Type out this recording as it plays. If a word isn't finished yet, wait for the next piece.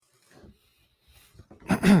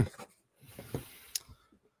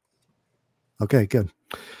Okay, good.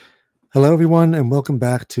 Hello, everyone, and welcome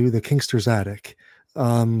back to the Kingster's Attic.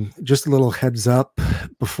 Just a little heads up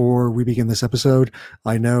before we begin this episode.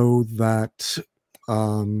 I know that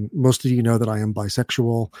most of you know that I am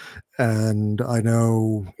bisexual, and I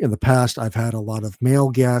know in the past I've had a lot of male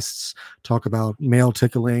guests talk about male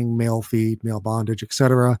tickling, male feed, male bondage,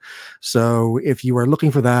 etc. So if you are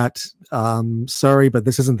looking for that, sorry, but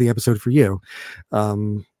this isn't the episode for you.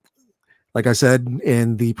 Like I said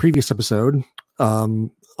in the previous episode,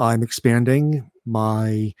 I'm expanding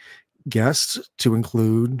my guests to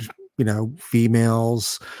include,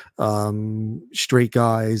 females, straight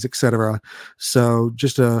guys, etc. So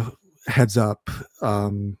just a heads up,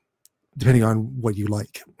 depending on what you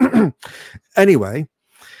like. Anyway,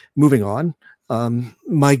 moving on.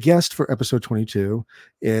 My guest for episode 22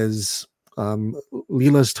 is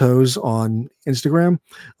leelahstoe on Instagram,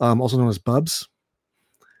 also known as Bubs.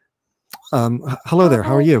 Hello there.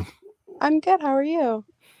 How are you? I'm good. How are you?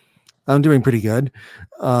 I'm doing pretty good.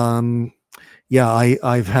 I've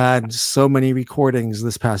had so many recordings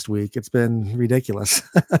this past week. It's been ridiculous.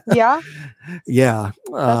 Yeah, Yeah.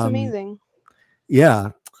 that's amazing.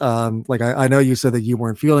 Yeah. I know you said that you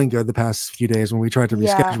weren't feeling good the past few days when we tried to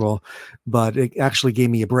Yeah, reschedule, but it actually gave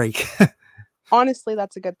me a break. honestly,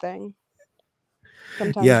 that's a good thing.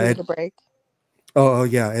 Sometimes Yeah. you need a break.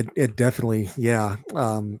 Yeah. It definitely. Yeah.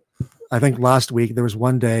 I think last week there was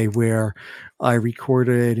one day where I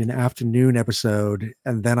recorded an afternoon episode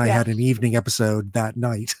and then I Yeah. had an evening episode that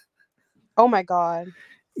night. Oh my God,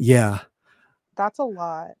 Yeah. that's a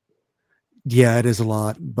lot. Yeah, it is a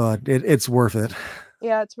lot, but it's worth it.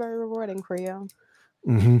 Yeah, it's very rewarding for you.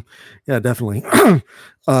 Hmm. Yeah, definitely.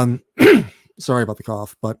 um, Sorry about the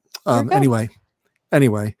cough, but You're good.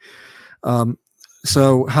 anyway. Um,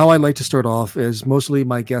 so how I like to start off is mostly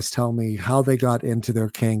my guests tell me how they got into their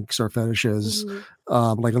kinks or fetishes,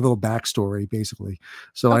 Hmm. like a little backstory, basically.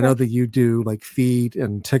 So I Okay. know that you do like feet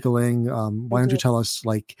and tickling. I Why don't you do. tell us,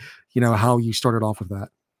 like, how you started off with that?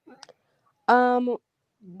 Um,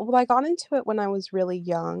 well, I got into it when I was really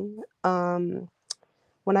young.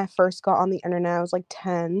 When I first got on the internet, I was like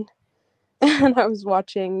 10, and I was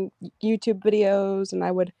watching YouTube videos, and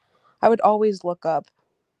I would always look up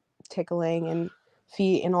tickling and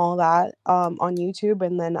feet and all that on YouTube,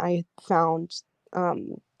 and then I found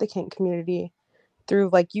the kink community through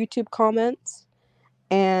like YouTube comments,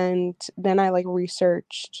 and then I like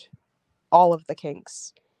researched all of the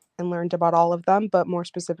kinks and learned about all of them, but more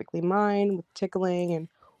specifically mine with tickling and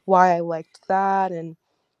why I liked that, and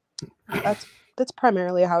that's that's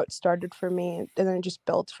primarily how it started for me, and then it just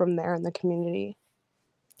built from there in the community.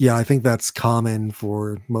 Yeah, I think that's common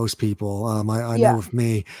for most people. I know Yeah, with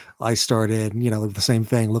me, I started, the same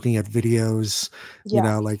thing, looking at videos,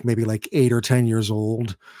 yeah, like maybe like 8 or 10 years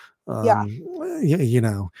old. yeah. Um, y- you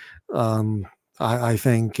know, I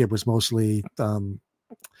think it was mostly,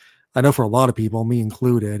 I know for a lot of people, me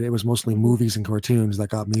included, it was mostly Hmm. movies and cartoons that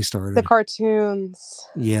got me The started. cartoons,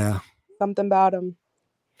 Yeah. something about them.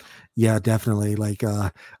 Yeah, definitely. Like,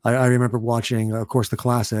 I remember watching, of course, the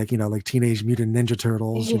classic, like Teenage Mutant Ninja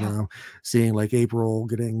Turtles, Yeah, seeing like April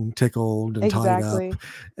getting tickled and tied up, exactly.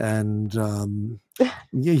 and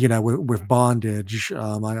with bondage.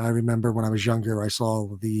 I remember when I was younger, I saw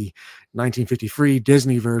the 1953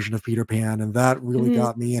 Disney version of Peter Pan, and that really Hmm.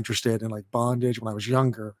 got me interested in like bondage when I was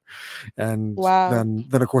younger. And Wow. then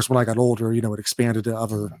of course, when I got older, it expanded to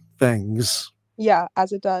other things. Yeah,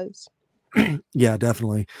 as it does. Yeah,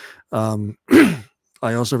 definitely. Um,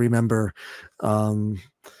 I also remember um,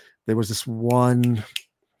 there was this one.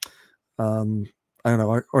 Um, I don't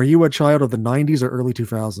know. Are you a child of the 90s or early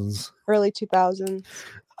 2000s? Early 2000s.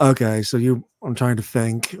 Okay, so I'm trying to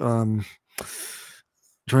think.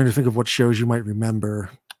 Trying to think of what shows you might remember.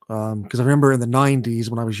 Because I remember in the 90s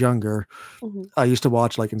when I was younger, Hmm. I used to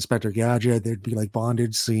watch like Inspector Gadget. There'd be like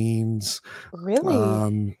bondage scenes.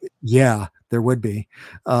 Really? Yeah, there would be.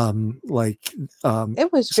 Like,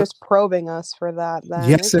 It was so just probing us for that then.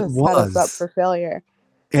 yes, It it just set us up was. for failure.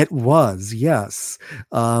 It was, yes.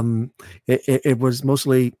 Um, it was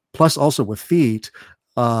mostly, plus also with feet.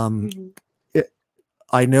 Um, Hmm. it,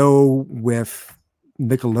 I know with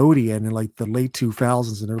Nickelodeon in like the late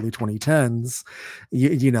 2000s and early 2010s,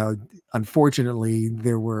 unfortunately,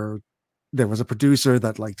 there was a producer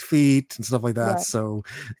that liked feet and stuff like that. Right. So,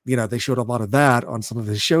 they showed a lot of that on some of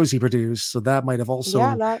the shows he produced. So that might have Yeah,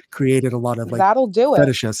 also created a lot of like that'll do it.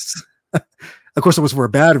 fetishists. Of course, it was for a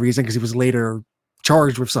bad reason because he was later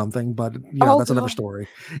charged with something, but Oh that's another god. story.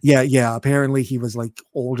 Yeah, yeah. Apparently, he was like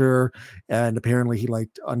older, and apparently he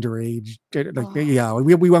liked underage. Like, Oh yeah,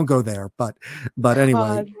 we won't go there, but anyway,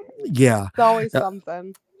 god. yeah. It's always Uh,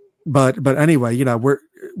 something. but anyway,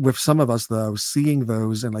 with some of us though, seeing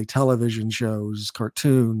those in like television shows,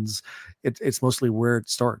 cartoons, it's mostly where it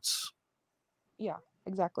starts. Yeah,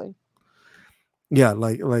 exactly. Yeah,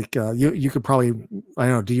 you could probably, I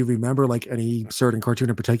don't know, do you remember like any certain cartoon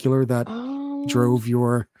in particular that Um, drove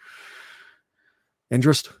your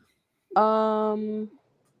interest? um,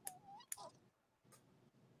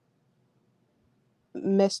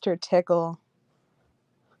 Mr. Tickle.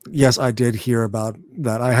 Yes, I did hear about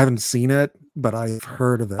that. I haven't seen it, but I've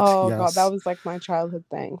heard of it. Oh God, that Yes. was like my childhood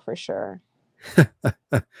thing for sure.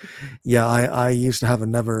 Yeah, I used to have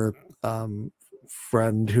another um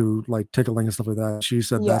friend who like tickling and stuff like that. She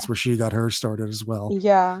said Yeah, that's where she got her started as well.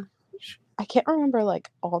 yeah. I can't remember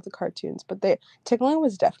like all the cartoons, but they tickling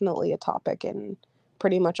was definitely a topic in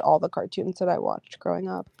pretty much all the cartoons that I watched growing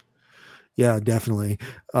up. Yeah, definitely.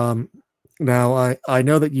 Um, Now I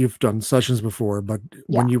know that you've done sessions before, but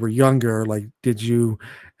when Yeah, you were younger, like, did you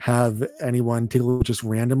have anyone tickle you just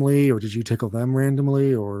randomly, or did you tickle them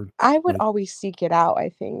randomly, or I would like, always seek it out, I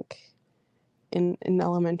think, in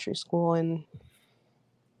elementary school and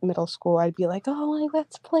middle school. I'd be like, "Oh, like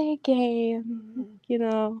let's play a game,"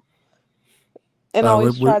 and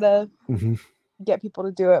always try to mhm. get people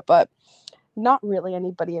to do it, but not really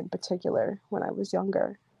anybody in particular when I was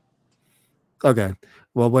younger. Okay.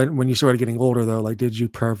 Well, when you started getting older, though, like, did you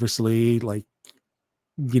purposely like,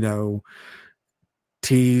 you know,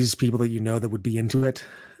 tease people that you know that would be into it,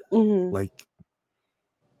 Mhm. like?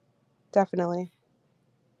 Definitely.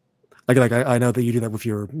 I know that you do that with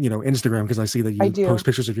your, Instagram, because I see that I you post do.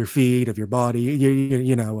 pictures of your feet, of your body,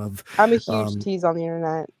 of, I'm a huge um, tease on the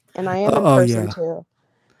internet, and I am oh, in oh person yeah, too.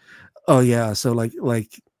 oh yeah. So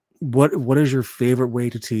what is your favorite way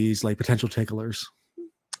to tease like potential ticklers?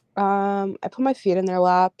 I put my feet in their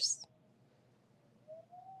laps.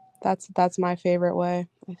 That's my favorite way,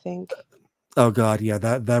 I think. Oh God, yeah,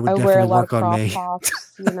 that would I wear a definitely lot of work on crop me.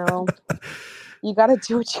 tops. You gotta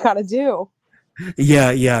do what you gotta do.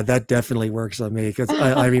 Yeah, yeah, that definitely works on me because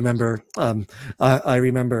I remember I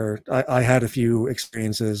remember I had a few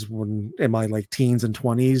experiences when in my like teens and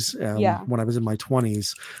 20s, Yeah, when I was in my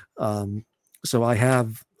 20s. um so I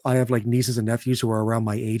have like nieces and nephews who are around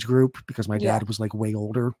my age group because my yeah. dad was like way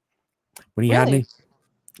older when he had Really? me.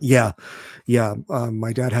 Yeah, yeah.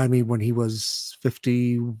 My dad had me when he was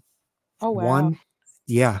 51. Oh wow.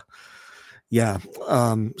 Yeah, yeah.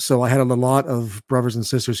 So I had a lot of brothers and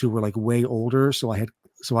sisters who were like way older. So I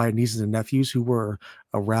had nieces and nephews who were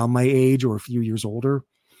around my age or a few years older.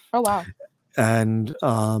 Oh wow. And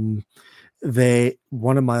they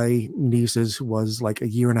one of my nieces was like a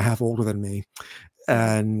year and a half older than me,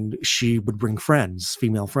 Yeah. and she would bring friends,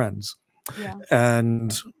 female friends. Yeah.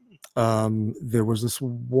 And there was this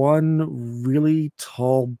one really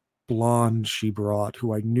tall blonde she brought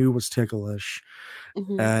who I knew was ticklish,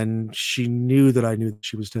 Mhm. and she knew that I knew that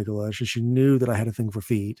she was ticklish, and she knew that I had a thing for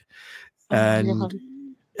feet, Oh my and god.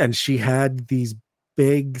 she had these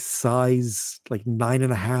big size, like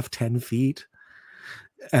 9.5, 10 feet,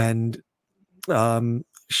 and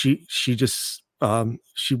she just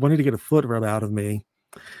she wanted to get a foot rub out of me.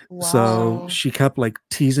 So Wow. she kept like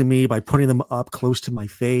teasing me by putting them up close to my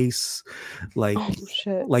face, like Oh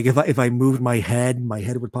shit. if I moved my head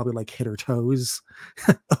would probably like hit her toes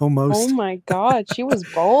Oh almost. my god. She was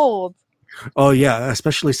bold. Oh yeah,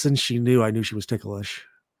 especially since she knew I knew she was ticklish.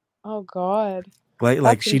 Oh god. Like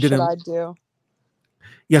That's some she shit didn't. I'd do.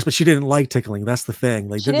 Yes, but she didn't like tickling. That's the thing.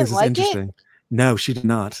 Like She this didn't is like it? interesting. No, she did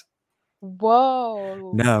not.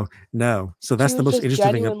 Whoa. No, no. So She that's the was most just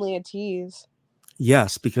interesting thing. genuinely a tease.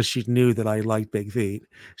 Yes, because she knew that I liked big feet.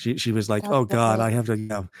 She was like, That's "Oh God, I wild. have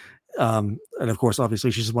to." And of course,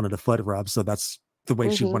 obviously, she just wanted a foot rub, so that's the way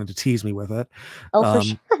she Mhm. wanted to tease me with it. Oh, for Um,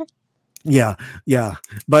 sure. yeah, yeah,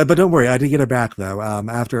 but don't worry, I did get her back though.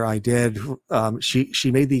 After I did,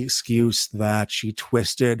 she made the excuse that she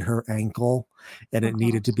twisted her ankle and it Uh-huh.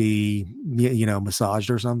 needed to be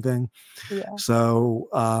massaged or something. Yeah. So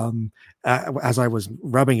as I was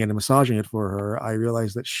rubbing it and massaging it for her, I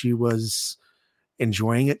realized that she was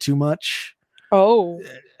enjoying it too much. Oh.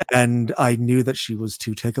 And I knew that she was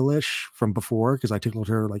too ticklish from before because I tickled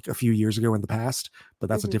her like a few years ago in the past, but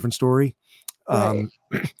that's a Mhm. different story. Right. Um,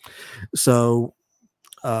 so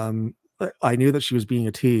I knew that she was being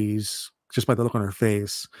a tease just by the look on her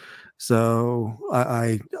face. So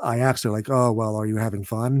I asked her like, "Oh well, are you having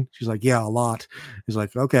fun?" She's like, "Yeah, a lot." He's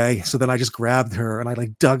like, "Okay." So then I just grabbed her and I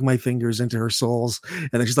like dug my fingers into her soles, and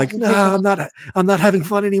then she's Oh like, "No, my god. I'm not having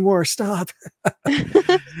fun anymore. Stop."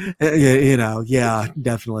 Yeah,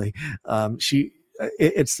 definitely.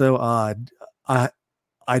 It's so odd. I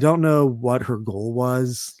I don't know what her goal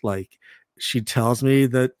was. Like, she tells me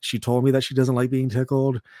that she told me that she doesn't like being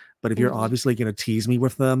tickled, but if you're Mhm. obviously going to tease me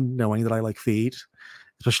with them, knowing that I like feet,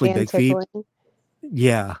 especially And big feet, tickling.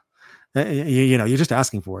 yeah, you know, you're just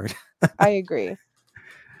asking for it. I agree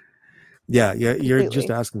Yeah, yeah, you're just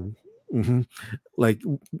completely. asking. Hmm. Like,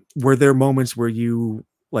 were there moments where you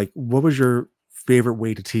like? What was your favorite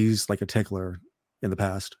way to tease like a tickler in the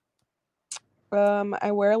past?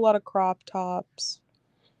 I wear a lot of crop tops,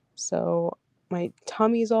 so my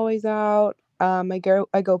tummy's always out.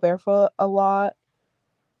 I go barefoot a lot,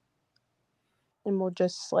 and we'll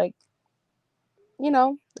just like you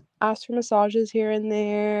know ask for massages here and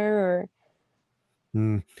there, or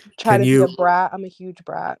Mm. try Can to be a you? brat. I'm a huge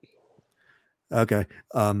brat. Okay.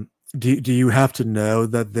 Do you have to know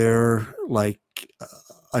that they're like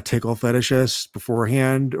a tickle fetishist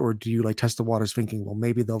beforehand, or do you like test the waters thinking, well,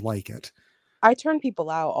 maybe they'll like it? I turn people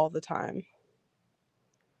out all the time.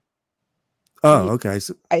 Oh, You, okay.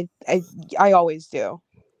 I, I, I always do.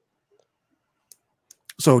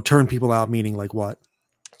 So turn people out meaning like what?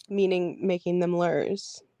 Meaning making them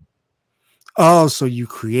lures. Oh, so you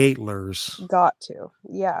create lures. Got to.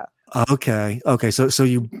 Yeah. Okay. Okay. So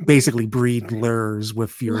you basically breed lures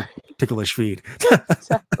with your ticklish feet.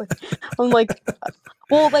 Exactly. I'm like,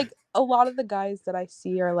 well, like a lot of the guys that I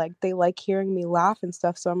see are like they like hearing me laugh and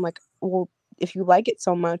stuff. So I'm like, well, if you like it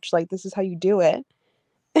so much, like this is how you do it,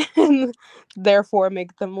 and therefore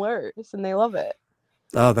make them lures, and they love it.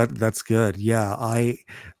 Oh, that's good. Yeah.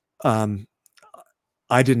 Um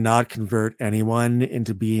I did not convert anyone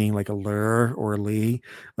into being like a lure or a Lee.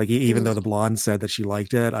 Like even though Mhm. the blonde said that she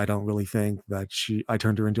liked it, I don't really think that I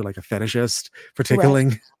turned her into like a fetishist for Right.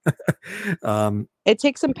 tickling. um, It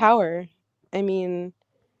takes some power. I mean,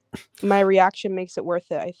 my reaction makes it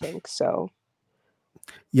worth it, I think. So,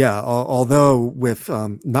 yeah, although with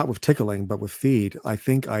not with tickling, but with feed, I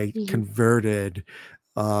think I mhm. converted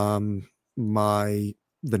um my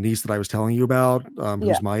the niece that I was telling you about, Yeah.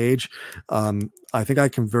 who's my age. I think I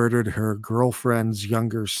converted her girlfriend's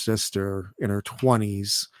younger sister in her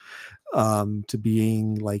 20s to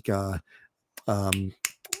being um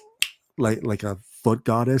like a foot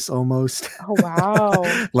goddess almost. Oh, wow.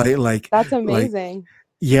 like like That's like amazing.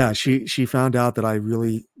 yeah, she found out that I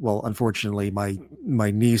really, well, unfortunately my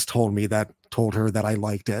niece told her that I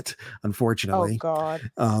liked it, Oh, unfortunately. God.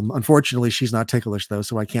 Unfortunately she's not ticklish though,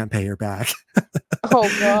 so I can't pay her back. Oh,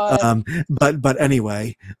 God. But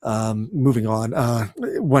anyway, moving on.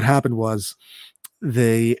 What happened was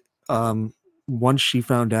they once she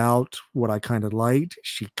found out what I kind of liked,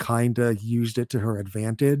 she kind of used it to her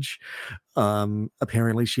advantage.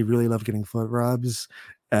 Apparently she really loved getting foot rubs,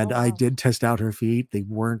 Oh, and I wow. did test out her feet. They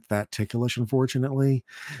weren't that ticklish, unfortunately.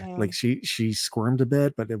 Like Damn. she squirmed a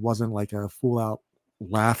bit, but it wasn't like a full out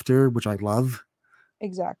laughter, which I love.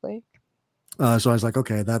 Exactly. So I was like,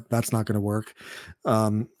 okay, that's not going to work.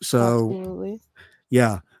 So Absolutely.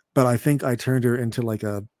 yeah, but I think I turned her into like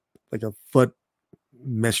a foot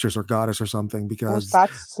mistress or goddess or something Well, because,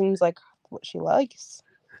 that seems like what she likes.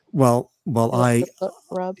 well She likes I her foot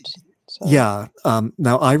rubbed. So, yeah,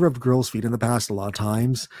 now I rubbed girls' feet in the past a lot of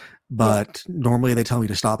times, yeah. but normally they tell me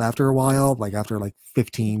to stop after a while, like after like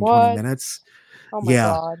 15, 20 What? minutes. Oh, my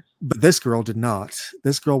Yeah, God. but this girl did not.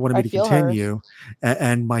 This girl wanted me I to feel her. continue,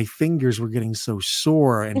 and my fingers were getting so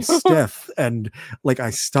sore and stiff, and like I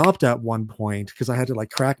stopped at one point because I had to like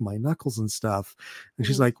crack my knuckles and stuff. And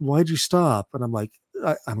she's Mhm. like, "Why'd you stop?" And I'm like,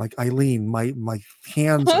 Eileen, my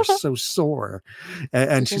hands are so sore,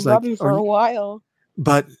 and You've been she's like, rubbing "Are for a you?" while.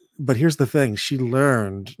 But here's the thing, she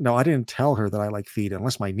learned. No, I didn't tell her that I like feet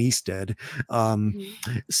unless my niece did. Um,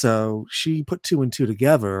 Mhm. so she put two and two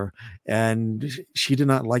together, and she did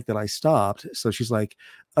not like that I stopped. So she's like,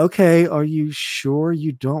 okay, are you sure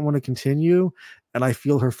you don't want to continue? And I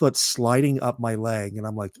feel her foot sliding up my leg, and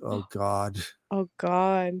I'm like, oh God. Oh,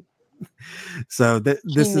 God. So She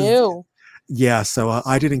this is, knew. yeah. So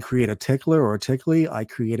I didn't create a tickler or a tickly. I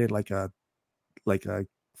created like a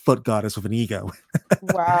foot goddess with an ego.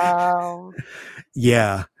 Wow.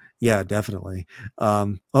 Yeah, yeah, definitely.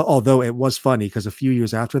 Although it was funny because a few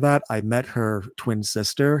years after that, I met her twin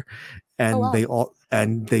sister, Oh, and wow.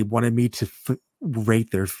 they wanted me to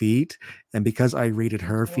rate their feet, and because I rated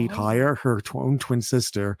her feet What? higher, her own twin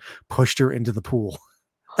sister pushed her into the pool.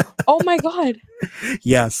 Oh, my God.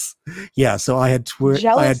 Yes, yeah. So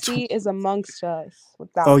Jealousy is amongst us with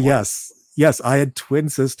oh that one. yes, yes, I had twin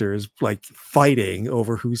sisters like fighting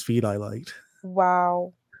over whose feet I liked.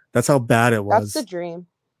 Wow. That's how bad it That's the was. dream.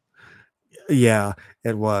 Yeah,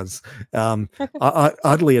 it was.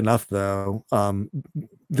 Oddly enough, though,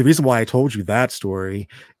 the reason why I told you that story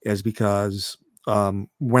is because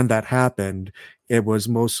when that happened, it was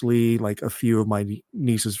mostly like a few of my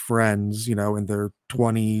niece's friends, in their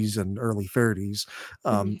 20s and early 30s.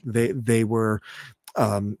 Mhm. They were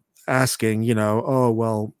um, asking, oh,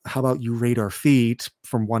 well, how about you rate our feet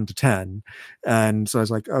from 1 to 10? And so I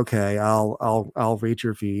was like, okay, I'll rate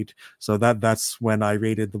your feet. So that's when I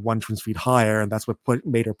rated the one twin's feet higher, and that's what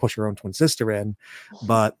made her push her own twin sister in.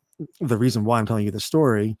 But the reason why I'm telling you the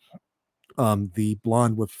story, the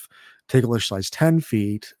blonde with ticklish size 10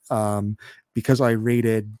 feet, because I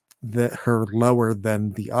rated her lower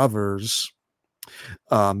than the others,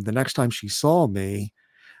 the next time she saw me,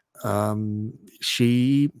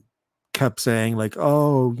 she kept saying like,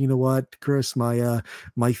 oh, you know what, Chris, my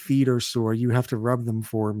feet are sore, you have to rub them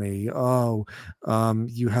for me. Oh,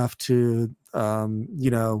 you have to,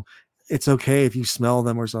 it's okay if you smell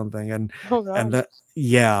them or something. Oh And god. that,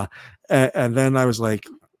 yeah. And then I was like,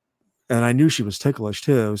 and I knew she was ticklish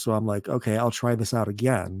too, so I'm like, okay, I'll try this out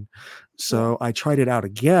again. Yeah. So I tried it out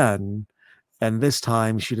again, and this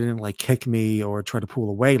time she didn't like kick me or try to pull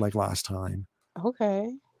away like last time. Okay.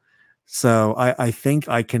 So I think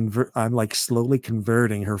I'm like slowly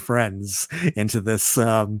converting her friends into this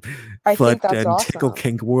I think foot that's and tickle awesome.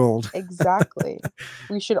 kink world. Exactly.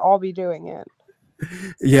 We should all be doing it.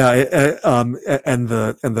 Yeah, and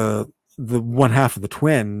the one half of the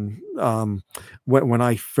twin, when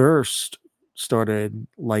I first started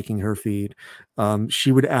liking her feet,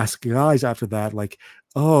 she would ask guys after that, like,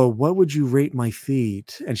 oh, what would you rate my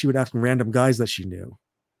feet? And she would ask random guys that she knew,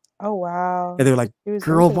 Oh and wow. they're like, She was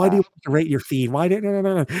girl, into why do you that. want to rate your feet? Why did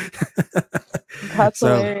no. That's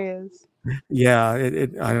So hilarious. yeah,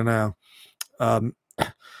 I don't know. um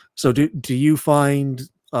so do you find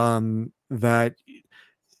that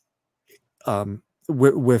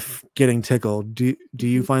with getting tickled, do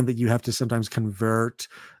you Mhm. find that you have to sometimes convert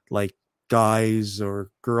like guys or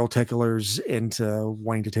girl ticklers into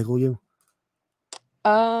wanting to tickle you?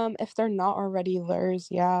 If they're not already lures,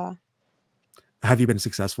 yeah. Have you been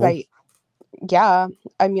successful? Right. Yeah.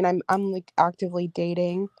 I mean, I'm like actively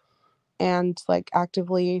dating and like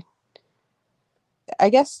actively I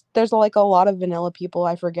guess there's like a lot of vanilla people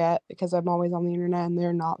I forget because I'm always on the internet and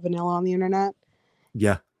they're not vanilla on the internet.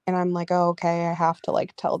 Yeah. And I'm like, "Oh, okay, I have to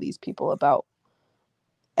like tell these people about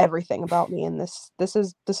everything about me and this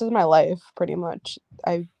is my life pretty much."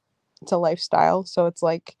 I It's a lifestyle, so it's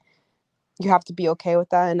like you have to be okay with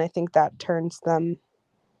that, and I think that turns them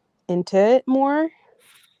into it more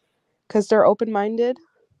because they're open-minded.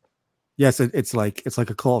 Yes, it's like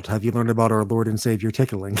a cult. Have you learned about our Lord and Savior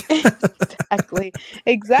tickling? Exactly.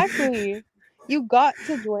 Exactly. You got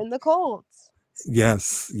to join the cult.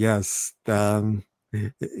 Yes, yes.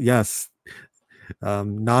 Yes.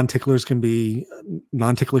 Non-ticklers can be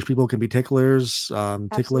non-ticklish people can be ticklers.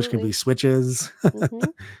 Ticklers can be Absolutely. switches.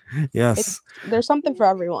 Mhm. It's Yes. there's something for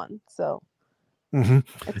everyone, so Hmm.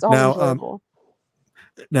 it's all Now, enjoyable.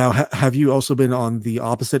 have you also been on the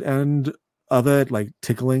opposite end of it, like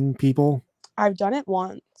tickling people? I've done it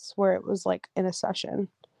once where it was, like, in a session,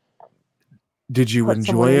 Did you put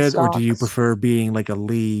someone enjoy in it, or do you stocks. prefer being like a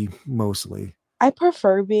Lee mostly? I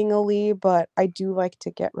prefer being a Lee, but I do like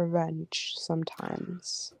to get revenge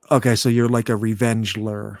sometimes. Okay, so you're like a revenge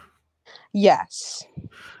lure. Yes,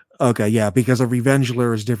 Okay, yeah, because a revenge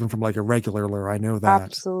lure is different from like a regular lure. I know that.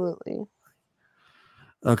 absolutely.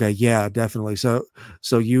 Okay, yeah, definitely. So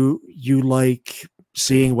you like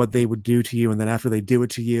seeing what they would do to you, and then after they do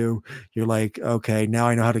it to you, you're like, okay, now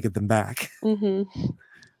I know how to get them back. Mhm.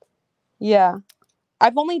 Yeah.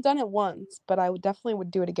 I've only done it once, but I would definitely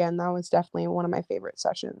would do it again. That was definitely one of my favorite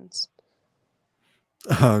sessions.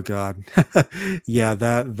 Oh God. Yeah,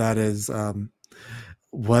 that is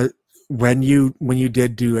what when you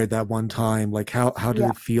did do it that one time, like how did Yeah.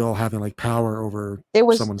 it feel having like power over It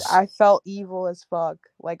was someone's. I felt evil as fuck,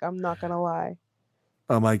 like, I'm not gonna lie.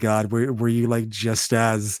 Oh my God, were you like just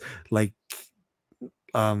as like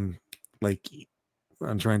um like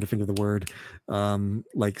I'm trying to think of the word,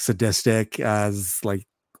 like sadistic as like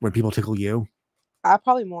when people tickle you?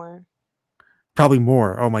 Probably more. Probably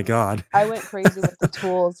more. Oh my God. I went crazy with the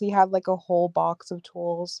tools. He had like a whole box of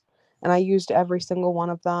tools, and I used every single one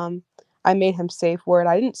of them. I made him safe word.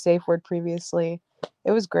 I didn't safe word previously.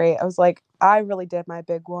 It was great. I was like, I really did my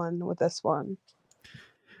big one with this one.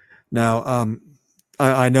 Now,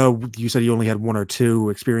 I know you said you only had one or two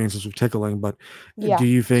experiences with tickling, but Yeah, do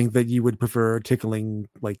you think that you would prefer tickling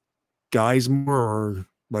like guys more, or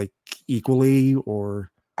like equally,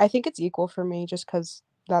 or? I think it's equal for me just because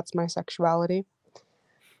that's my sexuality.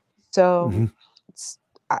 So, Mhm. it's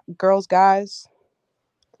girls, guys,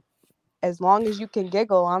 as long as you can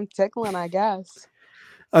giggle, I'm tickling, I guess.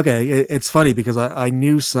 Okay, it's funny because I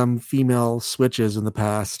knew some female switches in the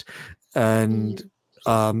past, and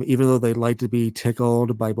Mhm. even though they like to be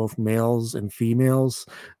tickled by both males and females,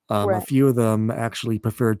 a Right. few of them actually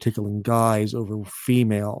preferred tickling guys over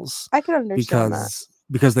females I can understand that.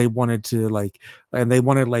 because they wanted to like, and they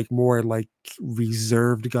wanted like more like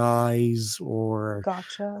reserved guys, or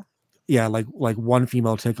Gotcha. yeah, like one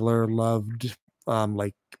female tickler loved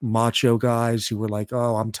like macho guys who were like,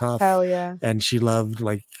 oh, I'm tough, Hell yeah. and she loved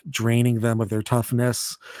like draining them of their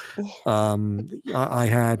toughness. I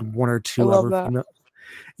had one or I two love other that. female,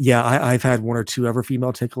 yeah, I've had one or two other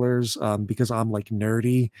female ticklers, because I'm like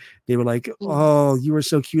nerdy. They were like, Mm. oh, you were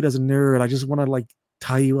so cute as a nerd, I just want to like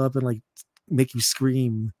tie you up and like make you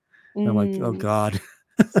scream. And I'm like, oh Mm. god.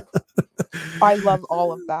 I love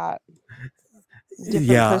all of that. Different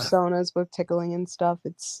Yeah. personas with tickling and stuff.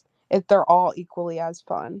 They're all equally as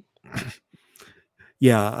fun.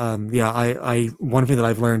 Yeah, yeah. I one thing that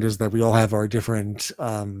I've learned is that we all have our different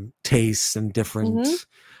tastes and Mhm.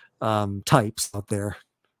 different types out there.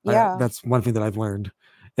 Yeah. That's one thing that I've learned,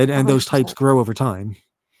 and those types 100%. grow over time.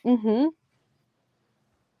 Mhm.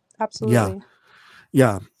 Yeah, Absolutely.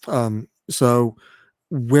 yeah. So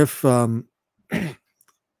with I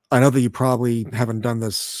know that you probably haven't done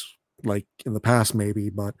this like in the past, maybe,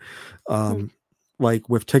 but Hmm. um, like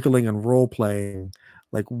with tickling and role playing,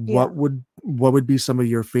 like Yeah. what would be some of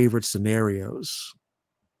your favorite scenarios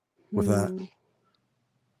with that? Hmm.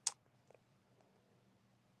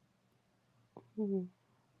 Hmm.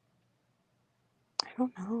 I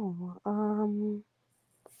don't know.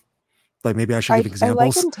 Like maybe I should give I like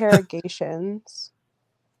examples. interrogations.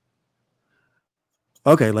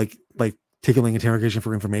 Okay, like tickling interrogation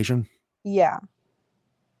for information. Yeah.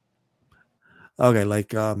 Okay,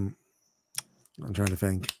 like I'm trying to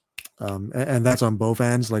think. And that's on both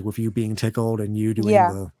ends, like with you being tickled and you doing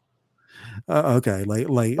Yeah. the okay, Both.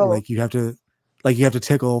 like you have to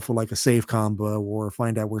tickle for like a safe combo or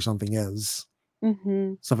find out where something is.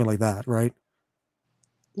 Mhm. Something like that, right?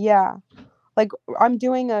 Yeah. Like I'm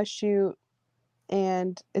doing a shoot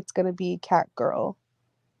and it's gonna be cat girl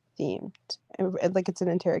themed. Like it's an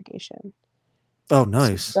interrogation. Oh, So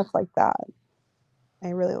nice. stuff like that. I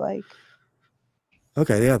really like.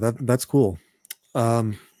 Okay, yeah, that's cool.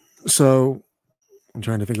 Um so I'm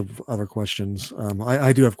trying to think of other questions.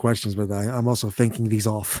 I do have questions, but I'm also thinking these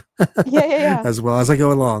off Yeah, yeah, as well as I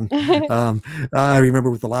go along. yeah. Um, I remember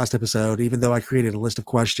with the last episode, even though I created a list of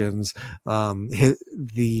questions,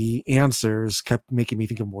 the answers kept making me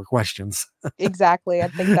think of more questions. Exactly. I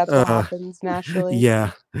think that's what uh, happens naturally.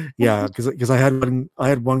 yeah, yeah, because I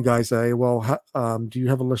had one guy say, "Well, do you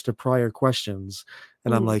have a list of prior questions?"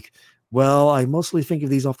 And I'm Mhm. like, "Well, I mostly think of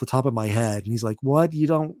these off the top of my head." And he's like, "What? You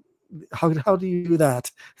don't? How do you do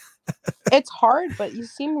that?" It's hard, but you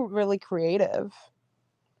seem really creative.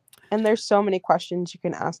 And there's so many questions you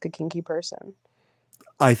can ask a kinky person.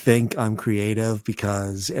 I think I'm creative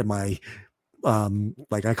because in my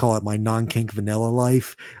like I call it my non-kink vanilla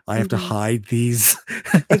life, I have to Mhm. hide these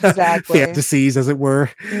Exactly. fantasies, as it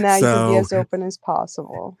were. Now you can be So as open as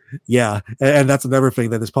possible. yeah, and that's another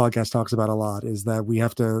thing that this podcast talks about a lot, is that we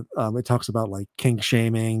have to it talks about like kink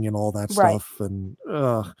shaming and all that Right. stuff, and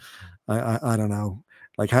I don't know,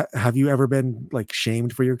 like have you ever been like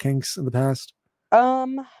shamed for your kinks in the past?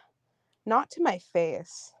 Um, Not to my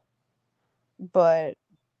face, but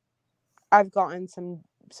I've gotten some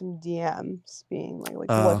DMs being like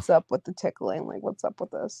uh what's up with the tickling? Like what's up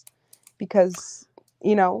with this? Because,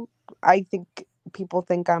 you know, I think people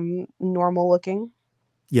think I'm normal looking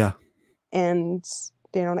yeah. and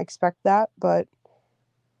they don't expect that, but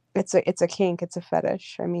it's a kink, it's a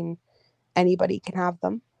fetish. I mean, anybody can have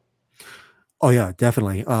them. Oh yeah,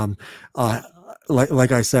 definitely. Uh,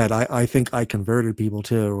 like I said, I think I converted people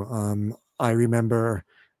too. I remember,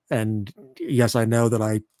 and yes, I know that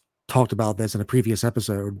I talked about this in a previous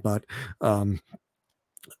episode, but um,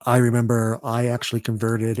 I remember I actually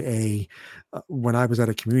converted when I was at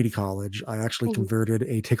a community college. I actually Mhm. converted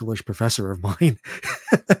a ticklish professor of mine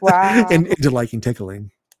Wow, into liking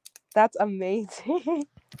tickling. that's amazing.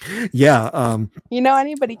 Yeah,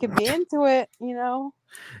 Anybody could be into it.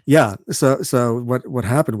 yeah. So what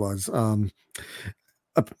happened was,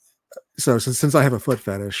 uh, so since I have a foot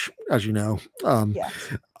fetish, as you know, Yes.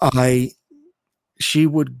 I she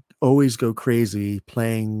would always go crazy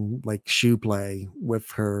playing like shoe play with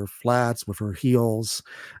her flats, with her heels.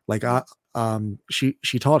 Like Mhm.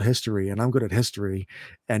 she taught history and I'm good at history,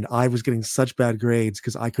 and I was getting such bad grades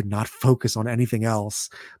because I could not focus on anything else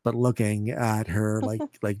but looking at her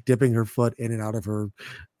like dipping her foot in and out of her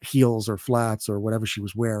heels or flats or whatever she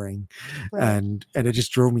was wearing. Right. And it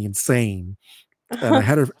just drove me insane.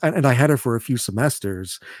 and I had her for a few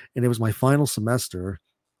semesters, and it was my final semester,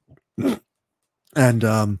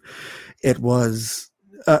 and it was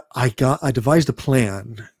I devised a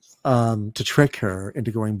plan to trick her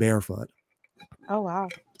into going barefoot. Oh, wow.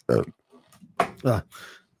 Uh, uh,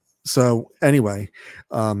 so anyway,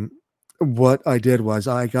 um, what I did was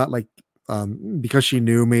I got like because she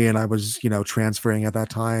knew me and I was transferring at that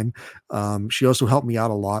time. She also helped me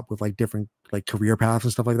out a lot with like different like career paths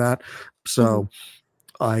and stuff like that. Mhm. So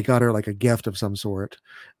I got her like a gift of some sort.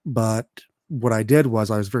 But what I did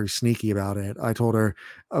was I was very sneaky about it. I told her,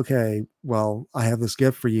 okay, well, I have this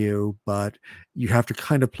gift for you, but you have to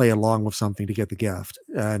kind of play along with something to get the gift.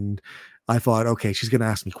 And I thought, okay, she's going to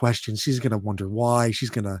ask me questions. She's going to wonder why.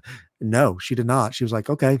 No, she did not. She was like,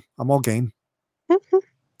 okay, I'm all game.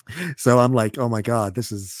 So I'm like, oh my God,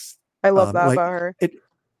 this is I love that like about her. it,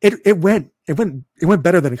 it went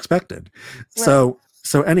better than expected. Right.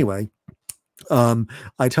 So anyway,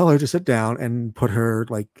 I tell her to sit down and put her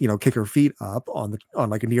like kick her feet up on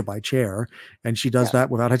like a nearby chair, and she does Yeah. that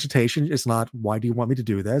without hesitation. It's not, why do you want me to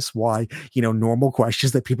do this? Why, normal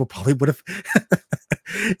questions that people probably would have,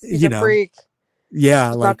 She's you a know, freak. yeah,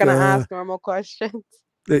 She's not like gonna ask normal questions.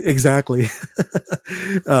 exactly.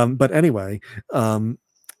 But anyway, um,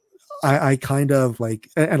 I kind of like,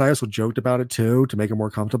 and I also joked about it too to make it more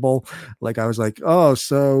comfortable. Like I was like, "Oh,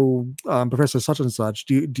 so Professor such and such,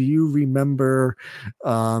 do you remember?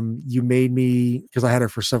 You made me, because I had her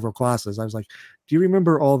for several classes. I was like, do you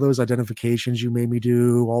remember all those identifications you made me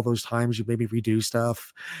do? All those times you made me redo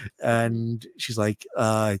stuff?" And she's like,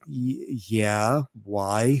 yeah,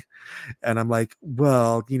 why?" And I'm like,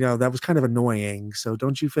 well, that was kind of annoying. So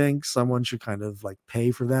don't you think someone should kind of like pay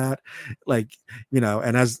for that? Like,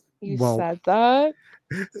 and as You well, said that?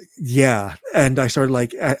 yeah. And I started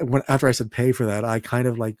like, after I said pay for that, I kind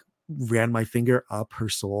of like ran my finger up her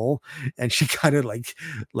soul, and she kind of like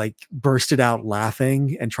bursted out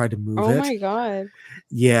laughing and tried to move Oh it. my god.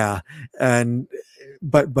 Yeah. And,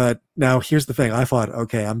 but now here's the thing. I thought,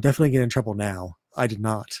 okay, I'm definitely getting in trouble now. I did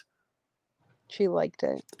not. She liked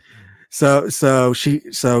it. So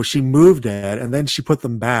she moved it, and then she put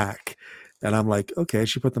them back, and I'm like, okay,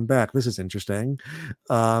 she put them back. This is interesting.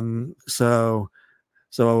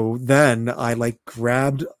 So then I like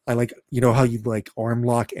grabbed, I like, how you like arm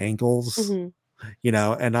lock ankles, Mhm.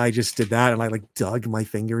 and I just did that, and I like dug my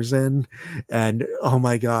fingers in, and oh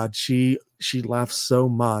my God, she laughed so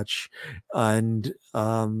much, and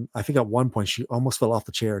I think at one point she almost fell off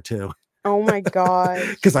the chair too, Oh my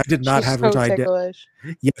because gosh. I did not She's have her so tied. ticklish.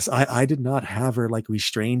 Yes, I did not have her like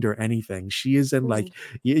restrained or anything. She is in like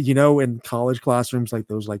Mhm. in college classrooms, like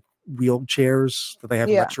those like wheelchairs that they have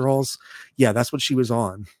in Yeah. lecture halls. Yeah, that's what she was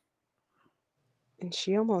on. And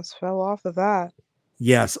she almost fell off of that.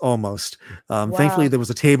 Yes, almost. Thankfully Wow. there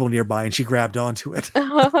was a table nearby and she grabbed onto it.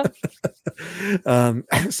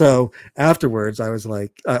 So afterwards I was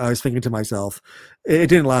like, I was thinking to myself, it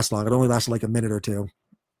didn't last long. It only lasted like a minute or two.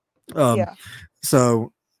 Um, Yeah.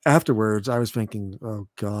 so afterwards I was thinking, oh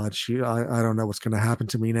God, I don't know what's going to happen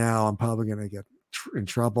to me now. I'm probably going to get in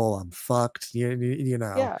trouble. I'm fucked. You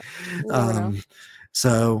know. Yeah. You never know. Um,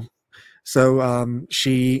 so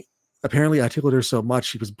she apparently, I tickled her so much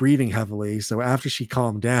she was breathing heavily. So after she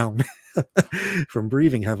calmed down from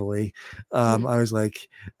breathing heavily, I was like,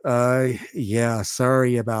 yeah,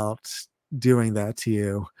 sorry about doing that to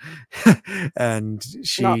you. And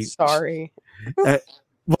Not sorry. uh,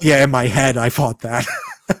 well, yeah, in my head I thought that.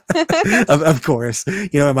 Of course,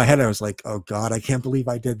 in my head I was like, oh God, I can't believe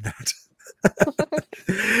I did that.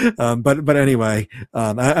 But anyway,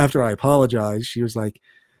 after I apologized, she was like,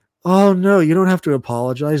 oh no, you don't have to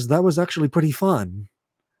apologize. That was actually pretty fun.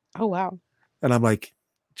 Oh wow. And I'm like,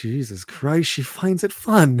 Jesus Christ, she finds it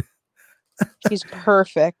fun. She's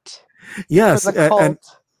perfect for Yes. the cult.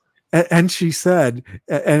 And she said,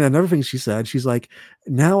 and another thing she said, she's like,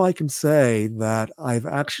 now I can say that I've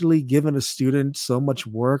actually given a student so much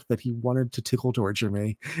work that he wanted to tickle torture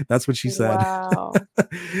me. That's what she said. Wow.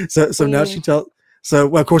 So now Queen. she so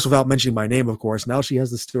well, of course, without mentioning my name, of course, now she has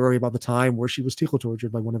the story about the time where she was tickle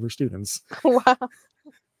tortured by one of her students. Wow.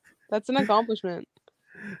 That's an accomplishment.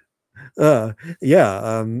 uh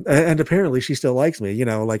yeah, and apparently she still likes me,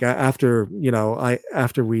 like after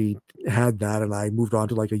after we had that and I moved on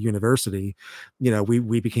to like a university,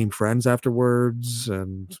 we became friends afterwards,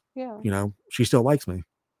 and Yeah. she still likes me.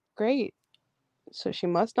 Great. So she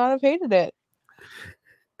must not have hated it.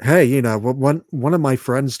 Hey, one of my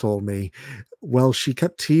friends told me, well, she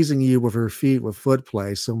kept teasing you with her feet with foot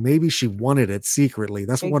play, so maybe she wanted it secretly.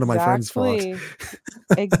 That's what one of my friends thought.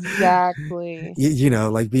 Exactly. Exactly.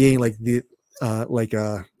 Like being like the like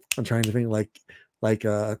I'm trying to think, like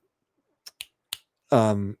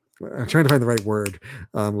I'm trying to find the right word.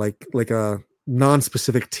 Like a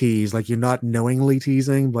non-specific tease, like you're not knowingly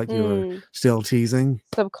teasing, but you're Mm. still teasing.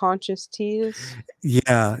 Subconscious tease.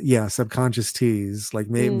 Yeah, subconscious tease. Like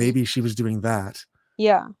Mm. maybe she was doing that.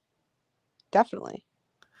 Yeah, definitely.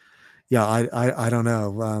 Yeah, I don't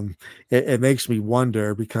know. It makes me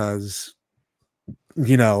wonder because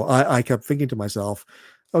I kept thinking to myself,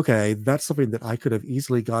 okay, that's something that I could have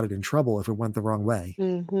easily gotten in trouble if it went the wrong way.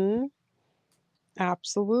 Mm-hmm.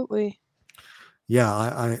 Absolutely. Yeah,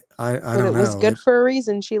 I But don't it was know. good for a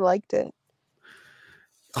reason. She liked it.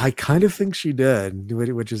 I kind of think she did,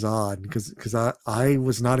 which is odd because I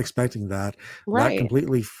was not expecting that. That Right.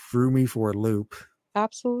 completely threw me for a loop.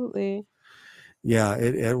 Absolutely. Yeah,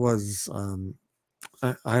 it was.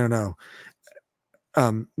 I don't know.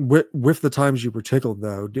 With the times you were tickled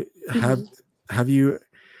though, Hmm. have you?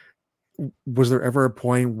 Was there ever a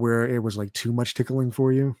point where it was like too much tickling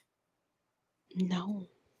for you? No.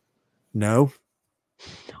 No,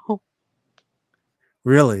 No.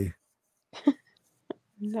 really.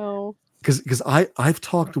 No. Because I've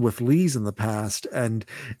talked with Lees in the past, and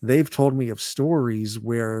they've told me of stories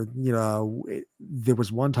where there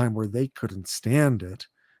was one time where they couldn't stand it.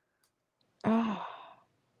 Ah.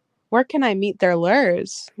 Where can I meet their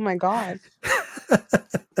lures? Oh my God.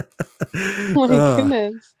 My uh,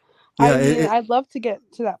 goodness. I yeah. mean, I'd love to get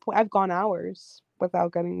to that point. I've gone hours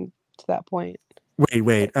without getting to that point.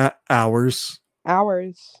 Wait, Like hours.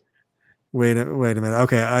 hours. Wait a minute.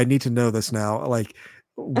 Okay, I need to know this now. Like,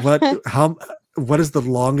 what is the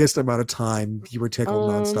longest amount of time you were tickled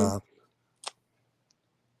um, nonstop?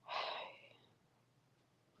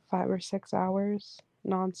 5 or 6 hours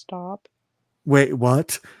nonstop. Wait,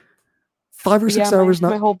 what? 5 or 6 hours? My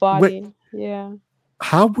Not whole wait. body. Yeah.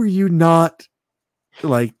 How were you not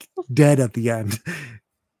like dead at the end?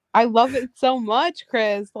 I love it so much,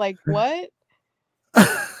 Chris. Like what?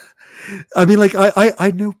 I mean, like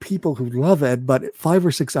I know people who love it, but 5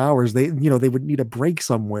 or 6 hours, they would need a break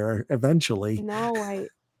somewhere eventually. No,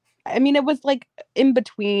 I mean it was like in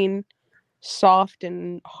between soft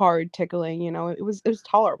and hard tickling, it was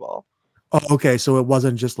tolerable. Oh, okay, so it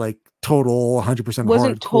wasn't just like total 100%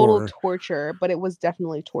 Wasn't total hardcore. torture, but it was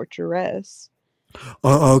definitely torturous.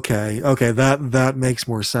 Oh, okay, that makes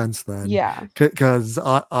more sense then, Yeah. because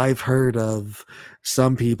I've heard of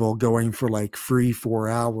some people going for like 3 4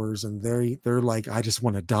 hours, and they're like, I just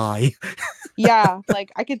want to die. Yeah,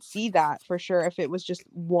 like I could see that for sure if it was just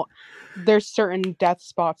one. There's certain death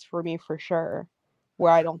spots for me for sure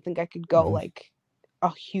where I don't think I could go Mhm. like a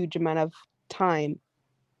huge amount of time.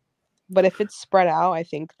 But if it's spread out, I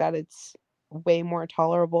think that it's way more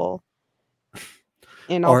tolerable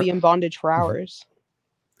and I'll Are be in bondage for mhm. hours.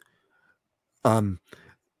 um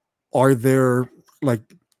are there like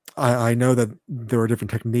I know that there are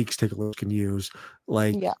different techniques ticklers can use,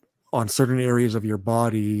 Yeah. like on certain areas of your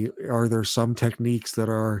body. Are there some techniques that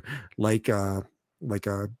are like like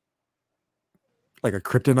a like a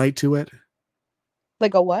kryptonite to it?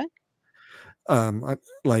 Like a what?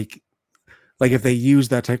 Like if they use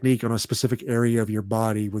that technique on a specific area of your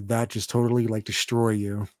body, would that just totally like destroy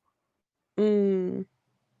you? Mm,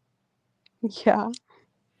 yeah.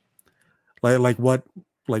 Like what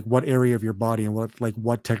area of your body, and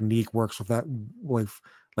what technique works with that, with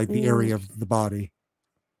like the Mm, area of the body?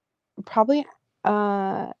 probably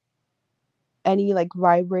uh any like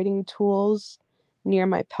vibrating tools near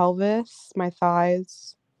my pelvis, my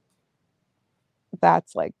thighs.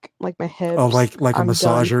 That's like my Oh, hips. like a I'm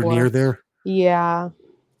done massager near for. there. Yeah.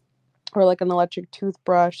 Or like an electric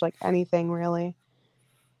toothbrush, like anything really.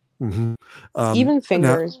 Hmm. Even Now,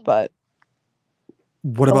 fingers, but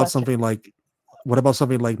what about electric. something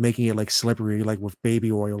like making it like slippery, like with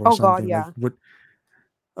baby oil or Oh God, something? Like yeah. what?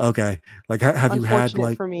 Okay, like have you had Unfortunate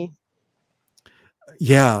like for me.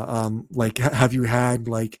 yeah, like have you had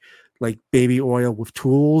like baby oil with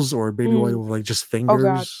tools, or baby oil Mm. with like just Oh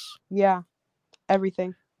God. fingers? Yeah.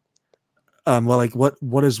 Everything. Well, like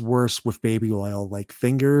what is worse with baby oil, like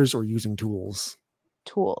fingers or using tools?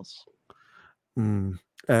 Tools. Mm.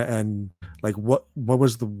 And like what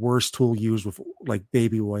was the worst tool used with like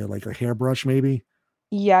baby oil, like a hairbrush maybe?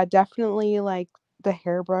 Yeah, definitely like the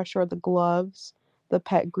hairbrush or the gloves, the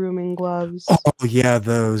pet grooming Oh gloves. yeah,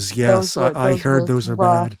 those. Those Yes, were I those heard were those are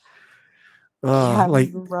rough. bad. Yeah, those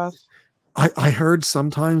Like were rough. I heard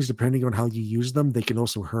sometimes depending on how you use them, they can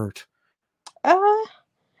also hurt. Uh,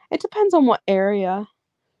 it depends on what area.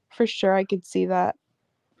 For sure, I could see that.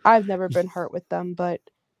 I've never been hurt with them, but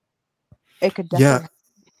it could Yeah, definitely.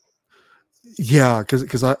 yeah,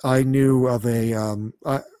 because I knew of a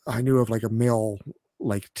I knew of like a male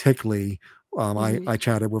like tickly Mhm. I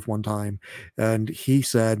chatted with one time, and he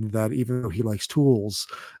said that even though he likes tools,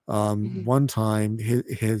 Mhm. one time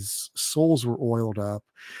his soles were oiled up,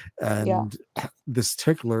 Yeah. and this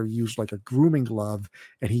tickler used like a grooming glove,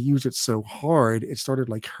 and he used it so hard it started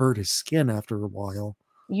like hurt his skin after a while.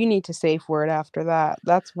 You need to safe word after that.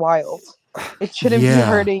 That's wild. It shouldn't be Yeah.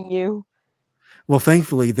 hurting you. Well,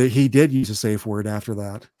 thankfully that he did use a safe word after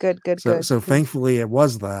that. Good, good, So good. so 'Cause thankfully it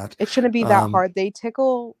was that. it shouldn't be that Um, hard. They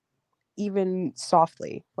tickle even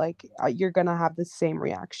softly. Like you're gonna have the same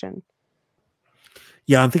reaction.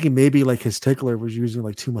 yeah, I'm thinking maybe like his tickler was using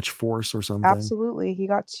like too much force or something. Absolutely. He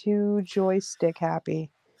got too joystick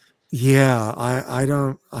happy. Yeah, I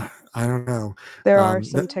don't know. There are Um,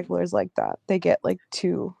 some ticklers like that. They get like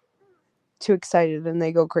too excited and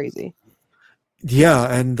they go crazy.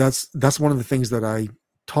 yeah, and that's one of the things that I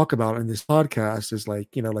talk about in this podcast is like,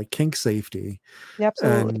 like kink safety. Yeah,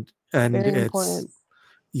 absolutely. And Very it's important.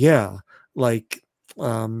 yeah, like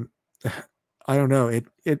um I don't know,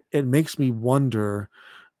 it makes me wonder,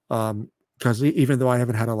 because even though I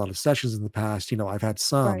haven't had a lot of sessions in the past, I've had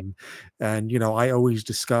Right. some, and I always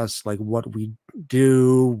discuss like what we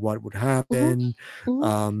do, what would Hmm. happen,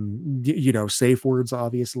 Hmm. safe words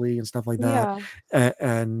obviously and stuff like that, Yeah.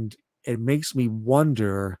 and it makes me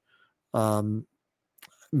wonder, um,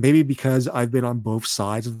 maybe because I've been on both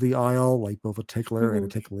sides of the aisle, like both a tickler and a Hmm.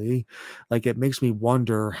 ticklee, like it makes me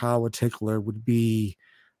wonder how a tickler would be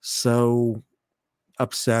so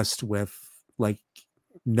obsessed with like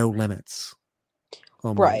no limits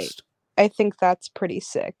Right. almost. I think that's pretty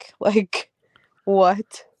sick. Like,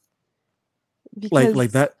 what? Like Because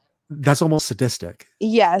that's almost sadistic.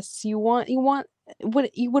 yes, you want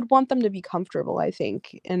what you would want them to be comfortable, I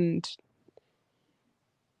think. And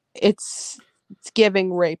it's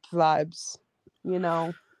giving rape vibes, you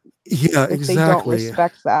know, Yeah, if they don't exactly.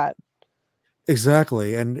 respect that.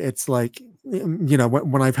 Exactly. And it's like,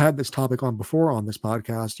 when I've had this topic on before on this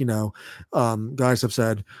podcast, guys have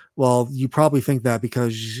said, well, you probably think that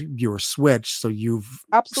because you're a switch, so you've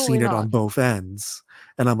Absolutely seen it on not. both ends.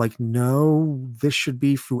 And I'm like, no, this should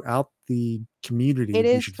be throughout the community. It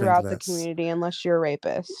You is should think throughout the this. community unless you're a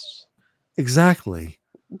rapist. Exactly.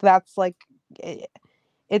 That's like I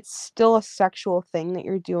it's still a sexual thing that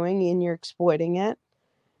you're doing and you're exploiting it,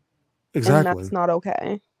 and that's Exactly. not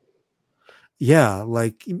okay. Yeah,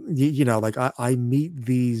 like like I meet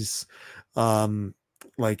these, um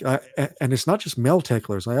and it's not just male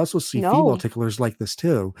ticklers. I also see female No, ticklers like this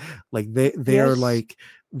too. Like yes,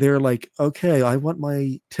 they're like, okay, I want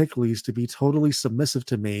my ticklies to be totally submissive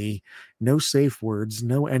to me, no safe words,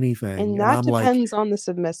 no anything. and And that I'm like, depends on the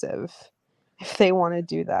submissive if they wanna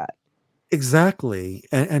do that. exactly.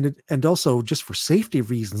 And also just for safety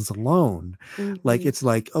reasons alone. Like Mhm. it's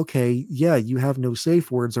like, okay, yeah, you have no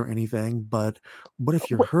safe words or anything, but what if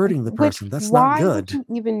you're Wh hurting the which person? That's not why would good. you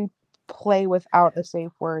even play without a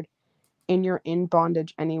safe word and you're in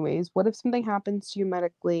bondage anyways? What if something happens to you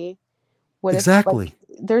medically? What if, like, Exactly.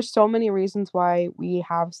 there's so many reasons why we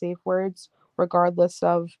have safe words regardless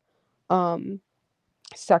of, um,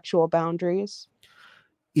 sexual boundaries,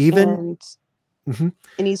 Even and mhm,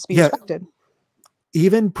 it needs to be yeah, respected.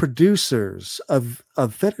 even producers of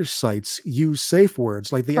fetish sites use safe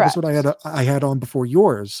words. Like the episode Correct. I had on before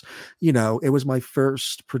yours, it was my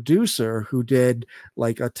first producer who did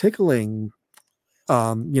like a tickling.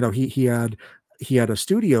 He had a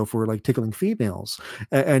studio for like tickling females,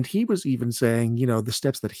 and he was even saying, the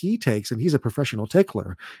steps that he takes, and he's a professional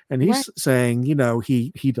tickler, and Right. he's saying,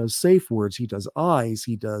 he does safe words, he does eyes,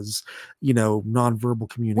 he does, nonverbal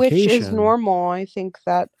Which is communication. normal. I think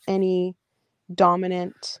that any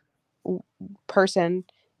dominant w person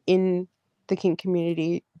in the kink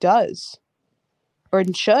community does or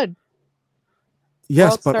should, or Yes,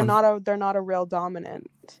 else they're not a real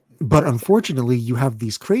dominant but person. unfortunately you have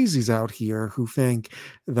these crazies out here who think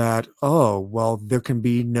that, oh well, there can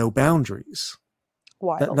be no boundaries.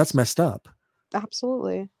 That's Wild. messed up.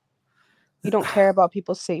 Absolutely. You don't care about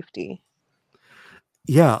people's safety.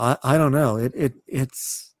 Yeah, I don't know, it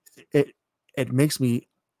it makes me,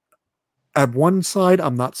 at one side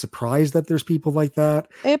I'm not surprised that there's people like that,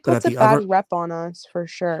 It but at puts a the bad other, rep on us for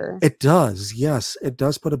sure. it does. Yes, it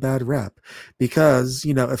does put a bad rep, because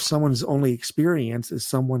if someone's only experience is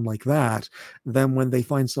someone like that, then when they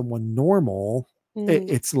find someone normal,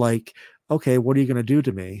 Mhm. it's like, okay, what are you going to do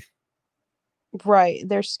to me? Right.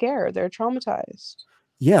 They're scared. They're traumatized.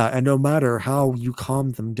 Yeah, and no matter how you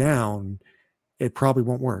calm them down, it probably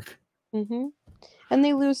won't work. Mhm. And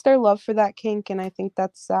they lose their love for that kink, and I think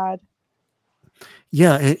that's sad.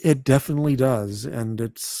 Yeah, it definitely does, and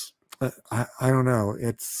it's, I don't know,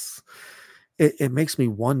 it makes me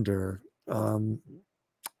wonder, um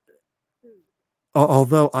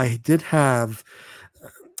although I did have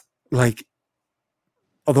like,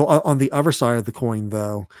 although on the other side of the coin,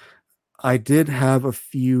 though, I did have a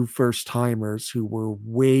few first timers who were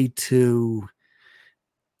way too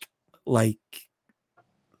like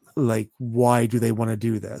why do they want to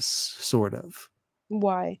do this sort of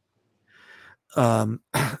Why? um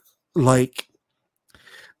like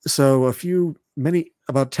so a few many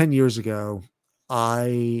about 10 years ago,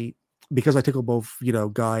 I because I tickle both,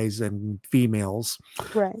 guys and females.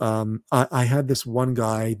 Right. I had this one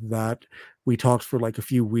guy that we talked for like a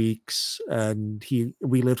few weeks, and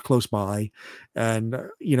we lived close by, and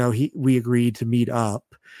we agreed to meet up.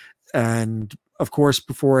 And of course,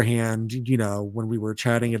 beforehand, when we were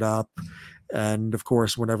chatting it up, and of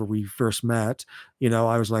course, whenever we first met,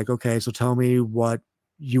 I was like, okay, so tell me what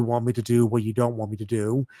you want me to do, what you don't want me to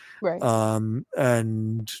do. Right.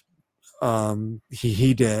 And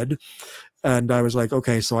he did. And I was like,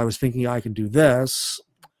 okay, so I was thinking I can do this.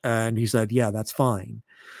 And he said, yeah, that's fine.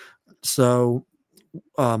 So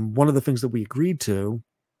one of the things that we agreed to,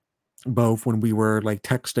 both when we were like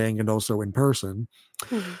texting and also in person,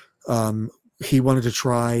 Hmm. um, he wanted to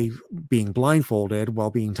try being blindfolded while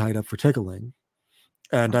being tied up for tickling.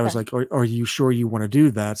 And I was Okay. like, are you sure you want to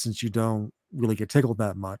do that since you don't really get tickled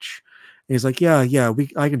that much? And he's like, yeah,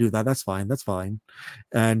 I can do that. That's fine. That's fine.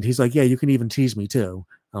 And he's like, yeah, you can even tease me too.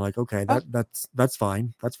 I'm like, okay, Oh, that's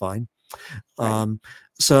fine. That's fine. right. Um,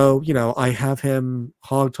 so I have him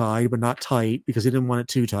hog tied, but not tight because he didn't want it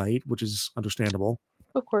too tight, which is understandable.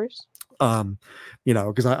 Of course. um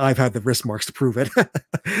because I've had the wrist marks to prove it.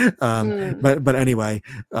 Mm. But anyway,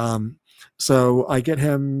 um so I get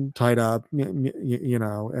him tied up,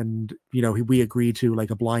 and we agreed to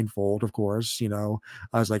like a blindfold, of course.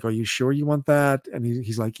 I was like, are you sure you want that? And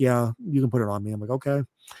he's like, yeah, you can put it on me. I'm like, okay.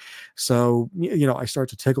 So I start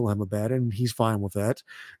to tickle him a bit, and he's fine with it.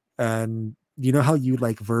 And you know how you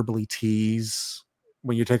like verbally tease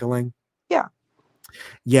when you're tickling? Yeah.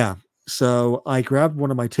 Yeah. So I grabbed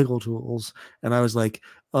one of my tickle tools, and I was like,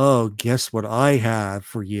 oh, guess what I have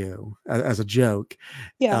for you, as a joke.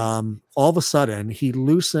 Yeah. All of a sudden, he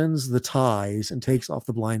loosens the ties and takes off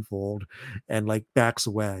the blindfold and like backs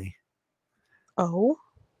away. Oh.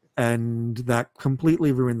 And that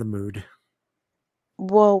completely ruined the mood.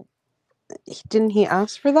 Well, didn't he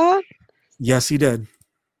ask for that? Yes, he did.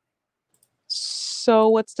 So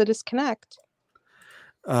what's the disconnect?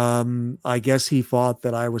 I guess he thought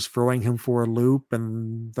that I was throwing him for a loop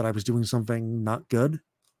and that I was doing something not good.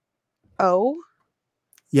 Oh,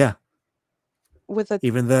 Yeah, with a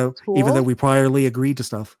even though tool? we priorly agreed to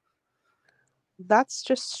stuff. That's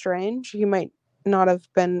just strange. He might not have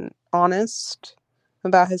been honest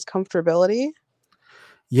about his comfortability.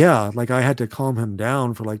 Yeah, like I had to calm him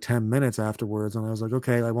down for like 10 minutes afterwards. And I was like,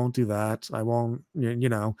 okay, I won't do that. I won't,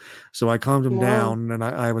 So I calmed him Wow. down, and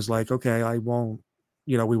I was like, okay, I won't,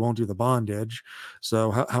 we won't do the bondage.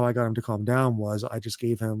 So how I got him to calm down was I just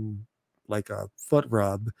gave him like a foot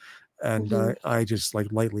rub, and Hmm. I just like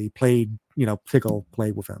lightly played, tickle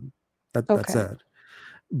play with him. That's Okay. it.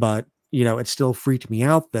 But, it still freaked me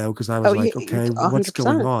out though, because I Oh, was yeah, like, okay, what's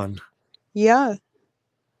going 100%. on? Yeah,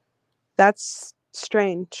 that's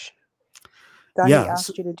strange that he Yeah.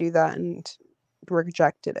 asked you to do that and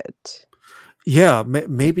rejected it. Yeah,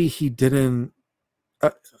 maybe he didn't. uh,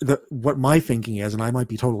 what my thinking is, and I might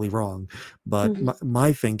be totally wrong, but Hmm.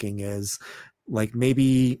 my thinking is like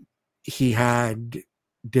maybe he had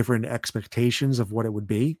different expectations of what it would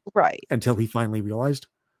be Right, until he finally realized.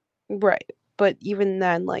 right. But even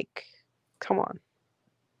then, like, come on.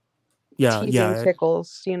 Yeah, Teasing yeah,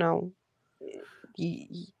 tickles, y-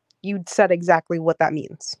 y- you said exactly what that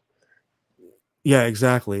means. yeah,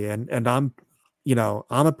 exactly. And I'm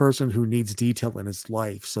a person who needs detail in his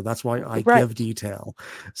life, so that's why I give Right, detail.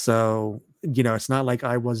 So it's not like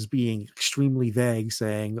I was being extremely vague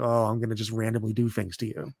saying, oh, I'm going to just randomly do things to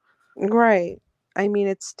you. right. I mean,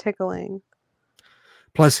 it's tickling.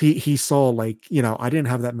 Plus, he saw like I didn't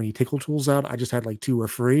have that many tickle tools out. I just had like two or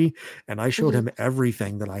three, and I showed Mhm. him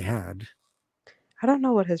everything that I had. I don't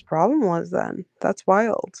know what his problem was then. That's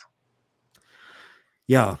wild.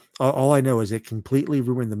 Yeah, all I know is it completely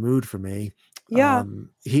ruined the mood for me. Yeah,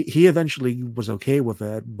 He eventually was okay with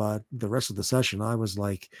it, but the rest of the session, I was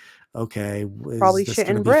like, okay, is probably this going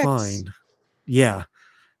to shitting be bricks. fine? Yeah,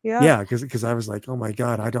 Yeah, yeah, because I was like, oh my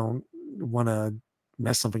god, I don't want to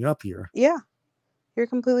mess something up here. yeah. You're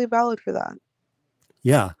completely valid for that.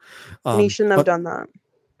 Yeah, And he shouldn't have but done that.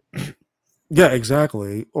 yeah,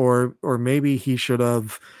 exactly. Or maybe he should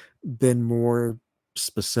have been more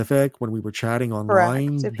specific when we were chatting Correct.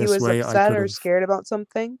 online. If he This was way I upset could or have scared about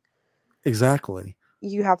something, exactly.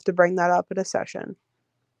 you have to bring that up at a session.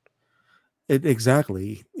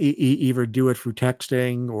 Exactly. Either do it through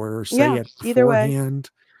texting or say Yeah, it either way. beforehand.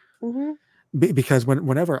 Mhm. Because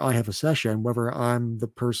whenever I have a session, whether I'm the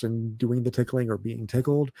person doing the tickling or being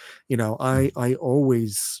tickled, I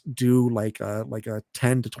always do like a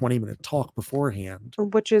 10 to 20 minute talk beforehand.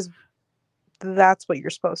 Which is that's what you're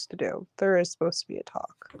supposed to do. There is supposed to be a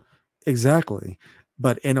talk. Exactly.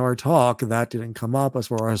 But in our talk, that didn't come up as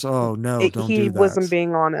far as, oh no, don't He do wasn't that.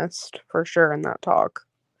 being honest for sure in that talk.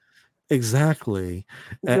 Exactly.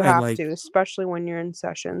 You And have to, like, especially when you're in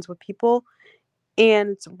sessions with people, and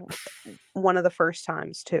it's one of the first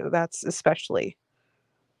times too. That's especially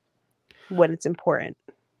when it's important.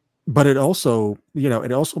 but it also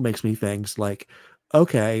makes me think like,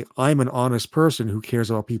 okay, I'm an honest person who cares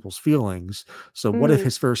about people's feelings. So what if Mm,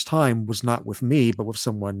 his first time was not with me, but with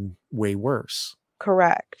someone way worse?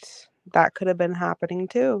 correct. That could have been happening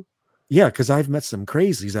too. Yeah, because I've met some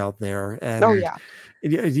crazies out there, Oh and yeah,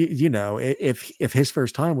 if his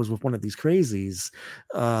first time was with one of these crazies,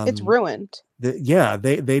 it's um, ruined. yeah,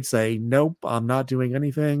 they'd say, nope, I'm not doing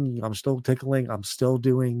anything. I'm still tickling. I'm still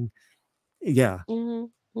doing, yeah. Hmm.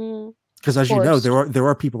 Hmm. Because It's as you know, forced. there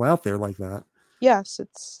are people out there like that. Yes,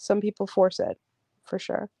 it's some people force it for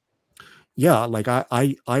sure. Yeah, like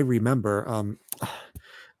I remember.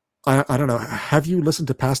 I don't know. Have you listened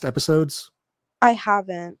to past episodes? I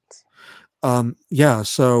haven't. Yeah.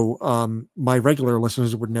 So my regular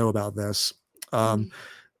listeners would know about this. Um, Mm,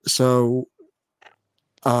 so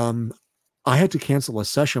um, I had to cancel a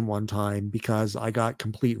session one time because I got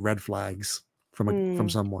complete red flags from mm,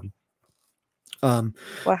 someone. Um,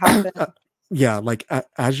 what happened? yeah, like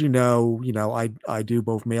as I do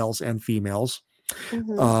both males and females.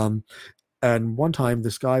 Hmm. Um, and one time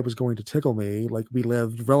this guy was going to tickle me. Like we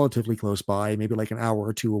lived relatively close by, maybe like an hour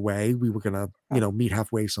or two away. We were gonna, meet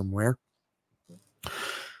halfway somewhere.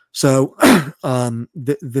 So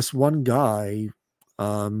this one guy,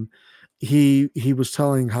 um, he was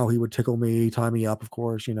telling how he would tickle me, tie me up, of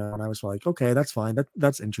course, and I was like, okay, that's fine.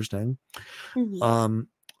 That's interesting. Hmm. Um,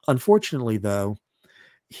 Unfortunately, though,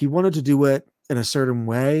 he wanted to do it in a certain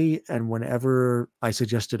way, and whenever I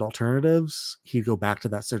suggested alternatives, he'd go back to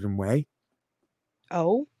that certain way.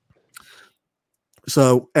 Oh,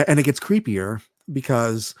 So, and it gets creepier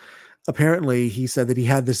because apparently he said that he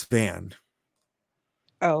had this van.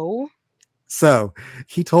 oh. So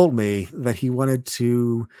he told me that he wanted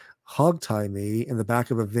to hog tie me in the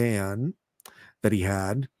back of a van that he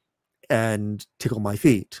had and tickle my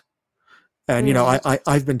feet. And Mm,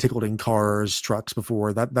 I've been tickled in cars, trucks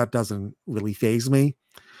before. That doesn't really phase me.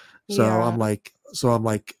 yeah. So I'm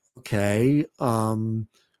like, okay.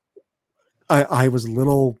 I was a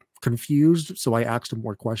little confused, so I asked him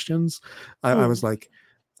more questions. I Mm, was like,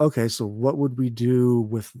 okay, so what would we do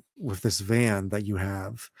with this van that you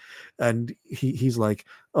have? And he's like,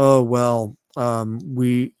 oh well,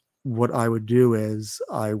 we what I would do is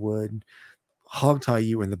I would hog tie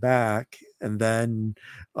you in the back and then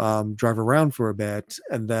drive around for a bit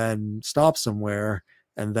and then stop somewhere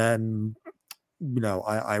and then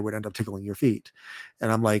I would end up tickling your feet.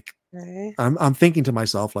 And I'm like, okay. I'm thinking to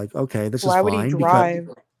myself like, okay, this is Why would he fine because drive?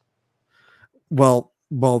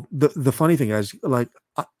 the funny thing is like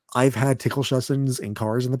I've had tickle sessions in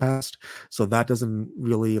cars in the past, so that doesn't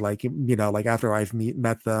really like like after I've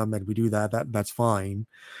met them and we do that's fine.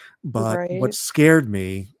 But what Right. scared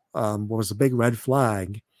me, what was a big red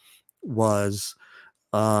flag was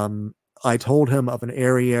um I told him of an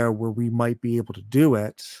area where we might be able to do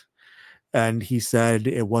it, and he said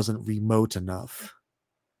it wasn't remote enough.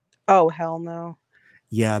 Oh, hell no.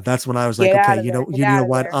 Yeah, that's when I was like, Get okay, out of there. Get you know out of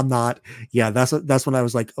what? there. I'm not. Yeah, that's when I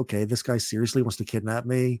was like, okay, this guy seriously wants to kidnap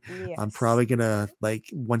me. I'm Yes. probably gonna like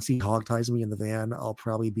once he hog ties me in the van, I'll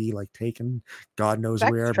probably be like taken, God knows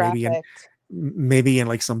Sex where, trafficked. maybe in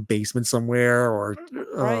like some basement somewhere or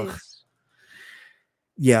Christ.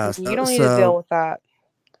 yeah. You So, don't need to deal with that.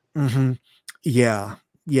 mhm. Yeah,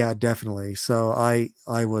 yeah, definitely. So I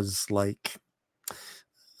was like,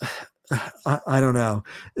 I don't know.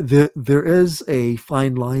 There is a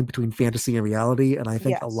fine line between fantasy and reality, and I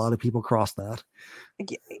think a Yes. lot of people cross that.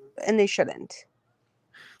 And they shouldn't.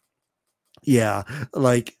 Yeah,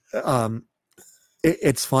 like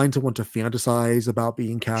it's fine to want to fantasize about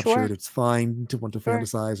being captured. Sure. It's fine to want to Sure.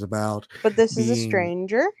 fantasize about But this is a being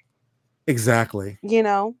stranger. exactly.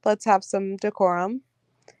 Let's have some decorum.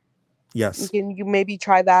 Yes, You maybe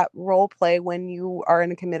try that role play when you are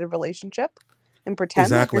in a committed relationship and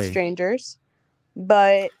pretend like you're exactly. strangers.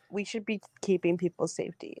 But we should be keeping people's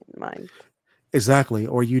safety in mind. Exactly.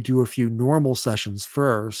 Or you do a few normal sessions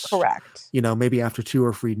first, Correct. maybe after 2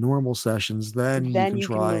 or 3 normal sessions, then you Then can you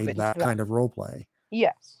can try move into that that. kind of role play.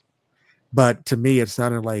 Yes. But to me, it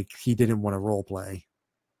sounded like he didn't want to role play.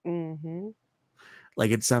 Mhm.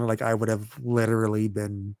 Like it sounded like I would have literally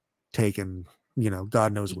been taken,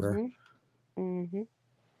 God knows where. Mhm. Mhm.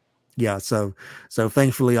 Yeah, so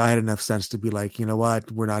thankfully I had enough sense to be like, you know what,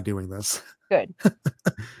 we're not doing this. Good.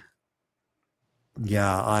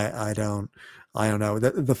 Yeah, I don't know.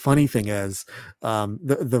 The funny thing is,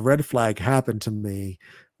 the red flag happened to me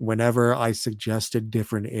whenever I suggested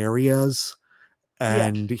different areas, Yes.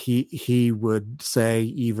 and he would say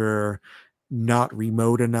either not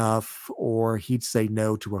remote enough, or he'd say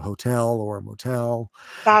no to a hotel or a motel.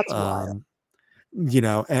 That's wild. Um,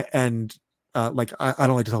 and like I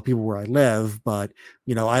don't like to tell people where I live, but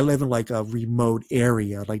I live in like a remote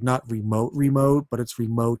area, like not remote, but it's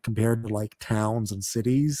remote compared to like towns and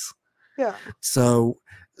cities. Yeah. So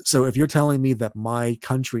so if you're telling me that my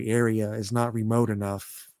country area is not remote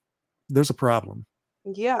enough, there's a problem.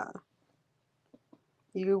 Yeah.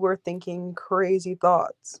 You were thinking crazy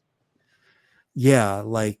thoughts. Yeah,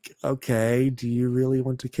 like, okay, do you really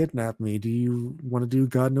want to kidnap me? Do you want to do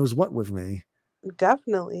God knows what with me?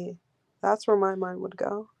 Definitely. That's where my mind would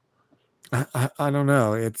go. I don't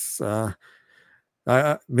know. It's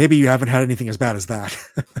maybe you haven't had anything as bad as that.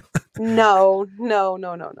 No, no,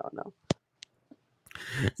 no, no, no, no.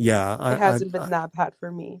 Yeah, It hasn't been that bad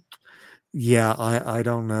for me. yeah, I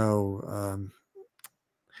don't know.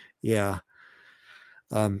 Yeah.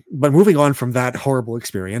 But moving on from that horrible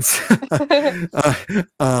experience. uh,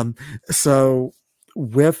 um, so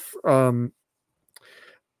with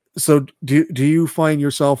so do you find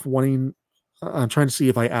yourself wanting, I'm trying to see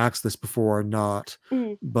if I asked this before or not,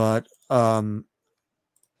 Mm. but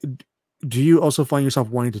do you also find yourself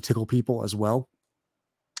wanting to tickle people as well?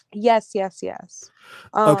 Yes, yes, yes.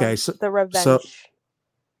 Okay, so The so revenge.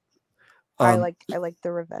 um I like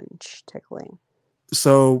the revenge tickling.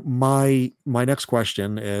 so my next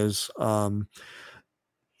question is,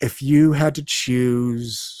 if you had to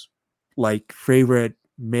choose like favorite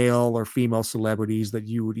male or female celebrities that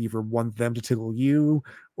you would either want them to tickle you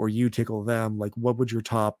or you tickle them, like what would your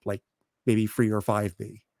top like maybe 3 or 5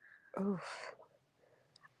 be? Oof.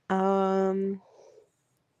 Um,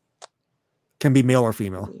 Can be male or let's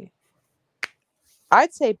female. see.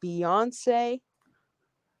 I'd say Beyonce.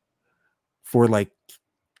 For like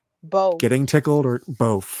getting Both. tickled or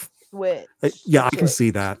both? Yeah, I can see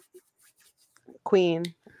Switch. that. Queen.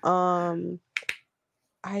 Um,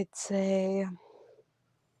 I'd say.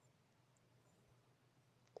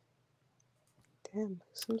 Damn,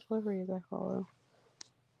 some celebrities I follow.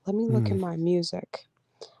 Let me look Hmm. in my music.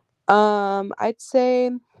 I'd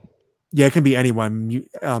say. Yeah, it can be anyone.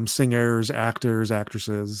 Singers, actors,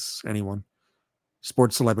 actresses, anyone.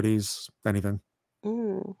 Sports celebrities, anything.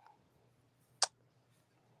 Mm,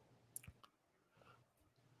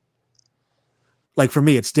 Like for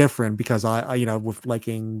me, it's different because with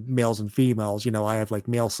liking males and females, I have like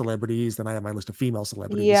male celebrities, then I have my list of female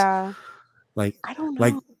celebrities. yeah. Like, I don't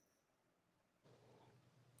like, know.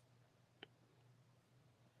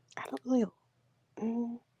 I don't really.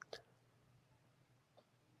 Mm,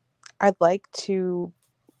 I'd like to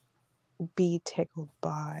be tickled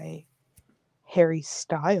by Harry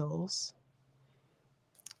Styles.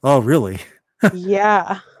 oh, really?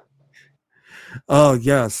 Yeah. Oh,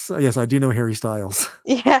 yes, yes, I do know Harry Styles.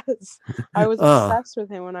 Yes. I was uh, obsessed with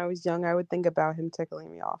him when I was young. I would think about him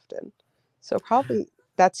tickling me often. So probably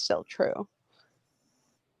that's still true.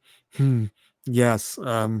 hmm, yes.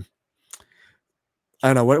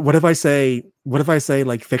 I don't know. What if I say? What if I say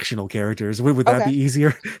like fictional characters? Would that be Okay.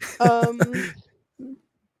 easier? Um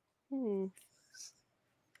hmm.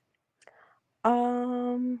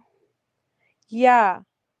 Um yeah,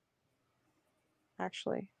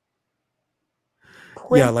 actually.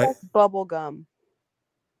 Yeah, like, Princess Bubblegum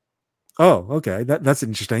oh, okay, that's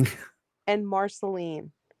interesting. and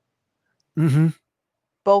Marceline. Hmm.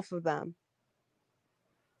 Both of them.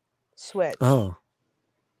 Switch. Oh,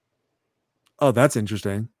 oh, that's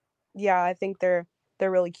interesting. Yeah, I think they're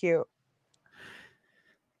really cute.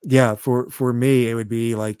 Yeah, for me, it would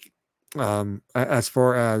be like, as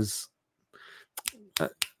far as, uh,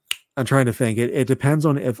 I'm trying to think. It depends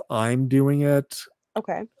on if I'm doing it,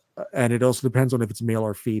 Okay. and it also depends on if it's male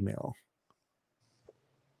or female.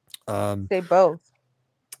 Um, Say both.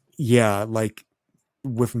 yeah, like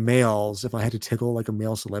with males, if I had to tickle like a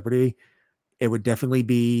male celebrity, it would definitely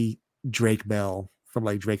be Drake Bell from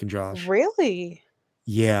like Drake and Josh. Really?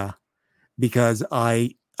 Yeah, because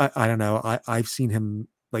I don't know. I've seen him,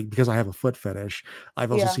 like, because I have a foot fetish.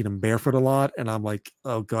 I've also Yeah. seen him barefoot a lot, and I'm like,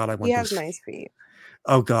 oh god, I He want has those nice feet. feet.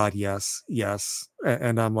 Oh god, yes, yes.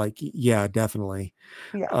 And I'm like, yeah, definitely.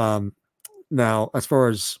 Yeah. Um, Now, as far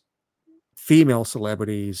as female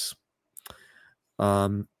celebrities,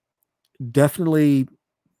 Um, Definitely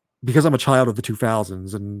because I'm a child of the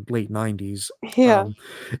 2000s and late 90s. Yeah. Um,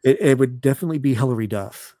 it would definitely be Hilary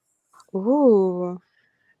Duff. Ooh.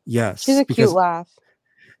 She's Yes, a cute because laugh.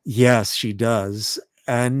 yes, she does.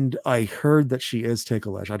 And I heard that she is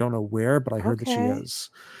ticklish. I don't know where, but I heard that she Okay. is.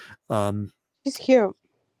 Um, She's cute.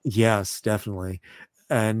 yes, definitely.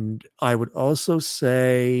 And I would also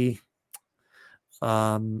say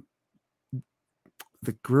um,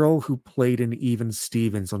 the girl who played in Even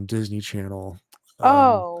Stevens on Disney Channel, um,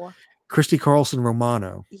 Oh, Christy Carlson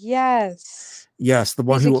Romano. yes. Yes, the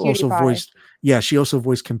one She's a who cutie also pie. voiced. Yeah, she also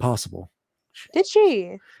voiced Kim Possible. Did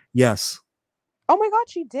she? Yes, Oh my god,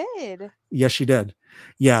 she did. yes, she did.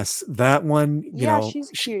 Yes, that one. Yeah, she's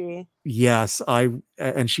a cutie. Yes,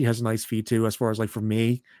 and she has nice feet too. As far as like for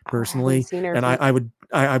me I haven't personally, seen her and feet.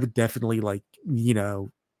 I would definitely like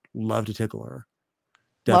love to tickle her.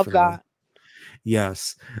 Love Definitely. that.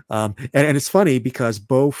 Yes. And it's funny because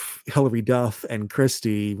both Hilary Duff and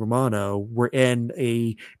Christy Romano were in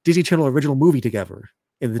a Disney Channel original movie together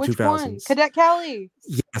in the Which one? 2000s. Cadet Kelly.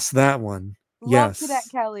 Yes, that one. Love Cadet Yes.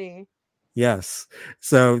 Kelly. Yes.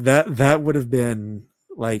 So that would have been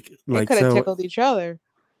They like could have so tickled each other.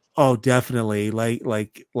 oh definitely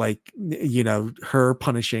her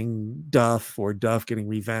punishing Duff or Duff getting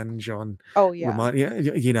revenge on Oh yeah. Romano.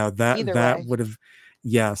 Either That way. would have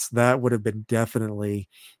yes, that would have been definitely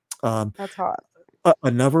um That's hot.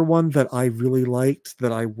 another one that I really liked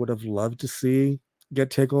that I would have loved to see get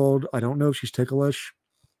tickled. I don't know if she's ticklish.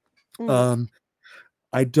 Mm. Um,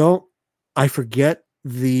 I don't. I forget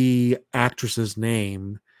the actress's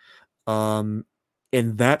name. Um,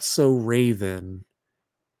 and That's So Raven.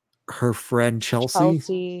 Her friend Chelsea.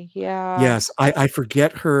 Chelsea. Yeah. Yes, I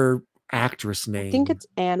forget her actress I think name. it's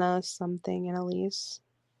Anna something, Annalise.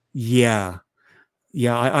 Yeah,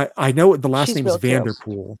 yeah. I know the last She's name is real cute.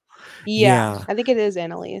 Vanderpool. Yeah, Yeah, I think it is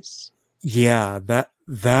Annalise. yeah. That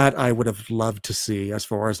I would have loved to see as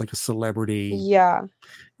far as like a celebrity. Yeah,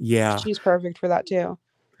 Yeah. she's perfect for that too.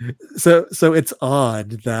 So it's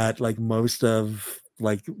odd that like most of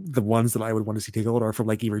like the ones that I would want to see take hold are from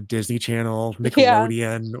like either Disney Channel, Yeah,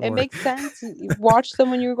 Nickelodeon, it or makes sense. You watched them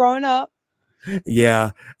when you were growing up.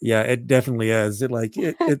 yeah, yeah, it definitely is.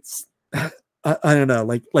 It's I don't know,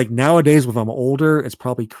 like nowadays when I'm older, it's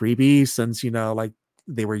probably creepy since like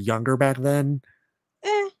they were younger back then.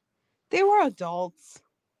 Eh, they were adults.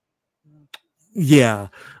 Yeah,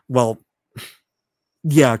 well,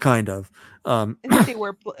 yeah, kind of. I think they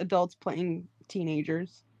were adults playing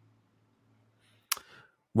teenagers.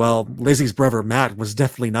 Well, Lizzie's brother Matt was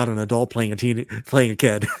definitely not an adult playing a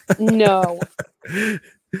kid. No.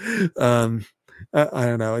 um I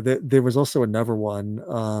don't know. There was also another one.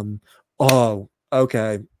 Oh,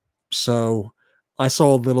 okay. So I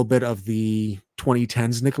saw a little bit of the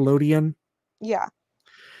 2010s Nickelodeon, Yeah,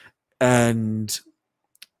 and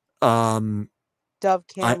um Dove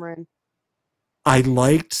I Cameron. I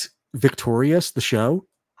liked Victorious, the show.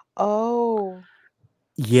 Oh,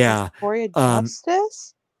 Yeah. Victoria Um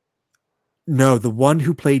Justice? no, the one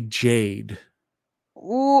who played Jade.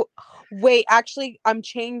 Ooh, wait, actually, I'm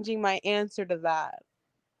changing my answer to that.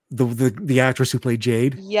 The actress who played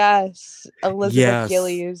Jade. Yes, Elizabeth Yes.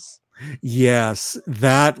 Gillies. Yes.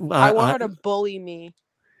 That I want her to bully me.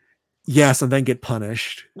 yes, and then get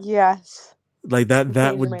punished. Yes, Like I'm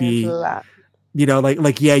that changing would my answer be to that.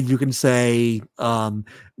 like yeah, you can say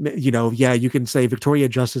yeah, you can say Victoria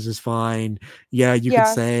Justice is fine. Yeah, you could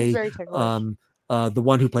Yeah, she's say very ticklish. the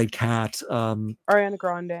one who played Kat, Ariana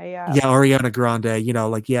Grande, yeah. yeah, Ariana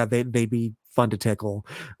Grande, like yeah, they'd be fun to tickle.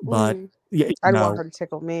 But Mm, yeah, I'd want her to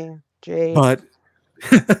tickle me. Jade. but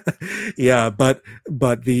yeah, but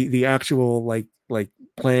the actual like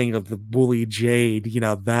playing of the bully Jade,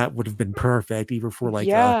 that would have been perfect either for like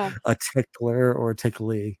Yeah. a tickler or a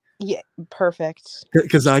tickly. Yeah, perfect.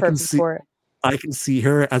 Because She's perfect for it. I can see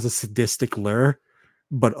her as a sadistic lure,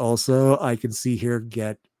 but also I can see her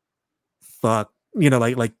get fucked,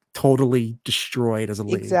 like totally destroyed as a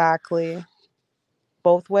Lee. Exactly.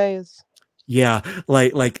 Both ways. Yeah,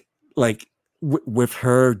 like with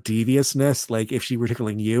her deviousness, like if she were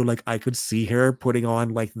tickling you, like I could see her putting on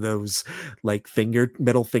like those like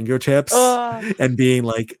middle fingertips Ugh, and being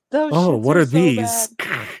like, those "Oh, shits what are are so bad. these?"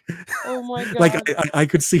 Oh my Like god. I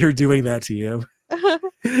could see her doing that to you,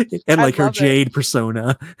 and I'd like her love it. Jade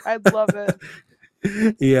persona. I'd love it.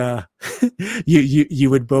 Yeah, you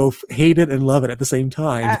would both hate it and love it at the same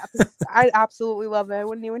time. I'd absolutely love it. I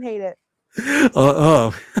wouldn't even hate it.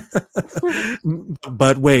 Oh,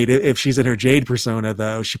 but wait, if she's in her Jade persona,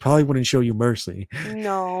 though, she probably wouldn't show you mercy.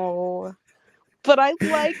 No. But I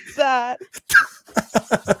like that.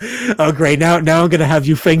 Oh, great! Now I'm gonna have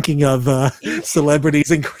you thinking of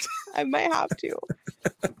celebrities and. I might have to.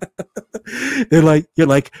 You're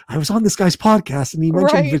like, I was on this guy's podcast and he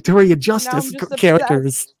mentioned Right. Victoria Now I'm Justice just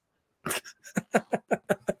characters.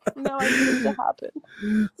 Now I need it to happen.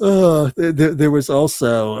 There was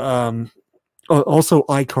also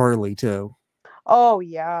iCarly too. Oh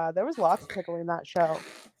yeah, there was lots of tickling in that show.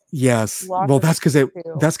 Yes, Lots well of that's because too.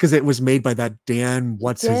 it was made by that Dan.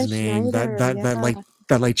 What's Dan his name? Schneider, yeah.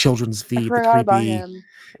 That like children's I feed. The forgot about creepy. him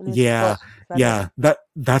and his Yeah, books.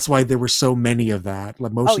 that's why there were so many of that.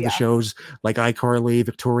 Like most Oh of the yeah, shows, like iCarly,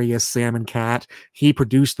 Victoria, Sam and Cat, he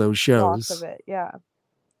produced those lots of shows. it. Yeah.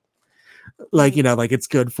 Like, you know, like it's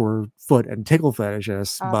good for foot and tickle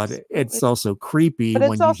fetishists, but it's Absolutely. also creepy But it's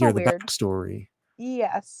when you also hear the weird. backstory.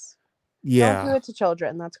 Yes. Don't do Yeah, it to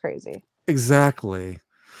children. That's crazy. exactly.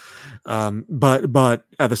 But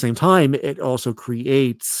at the same time, it also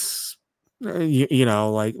creates, you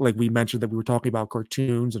know, like we mentioned that we were talking about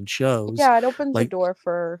cartoons and shows. Yeah, it opens the Like, door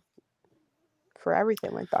for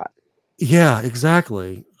everything like that. yeah,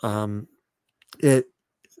 exactly. It,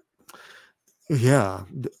 yeah.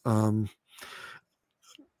 And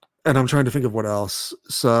I'm trying to think of what else.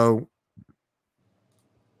 So,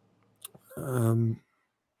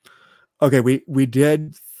 okay, we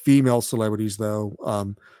did female celebrities though.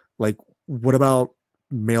 Like what about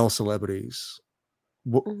male celebrities?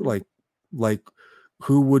 What, Mm-hmm. like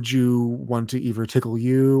who would you want to either tickle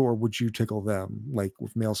you or would you tickle them? Like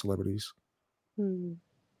with male celebrities. Let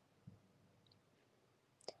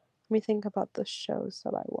me think about the shows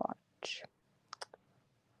that I watch.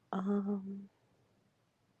 Um.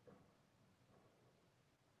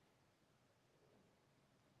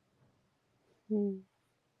 Hmm.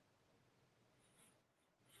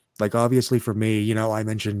 Like obviously for me, you know, I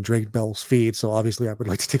mentioned Drake Bell's feet, so obviously I would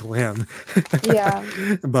like to tickle him. Yeah.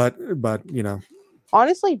 but you know,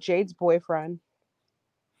 Honestly, Jade's boyfriend,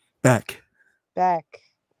 Beck. Beck.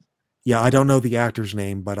 Yeah, I don't know the actor's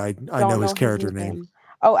name, but I Don't know know his his character name. name.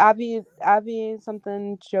 Oh, Abby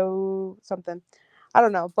something, Joe something. I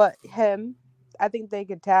don't know, but him, I think they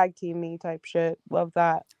could tag team me type shit. Love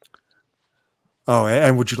that. Oh,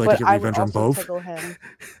 and would you like to But get I would revenge on also both? tickle him.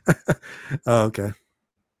 Oh, okay.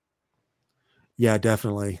 Yeah,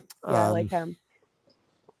 definitely. Yeah, I like him.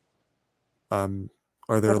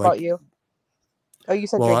 Are there What about like, you? Oh, you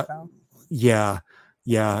said well, Drake though. yeah,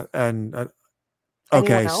 yeah, and Anyone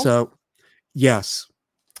okay, else? so yes,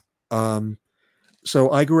 um,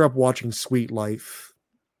 so I grew up watching Sweet Life,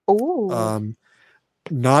 Ooh. um,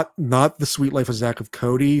 not the Sweet Life of Zach of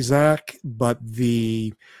Cody Zach, but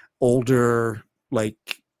the older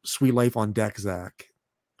like Sweet Life on Deck Zach,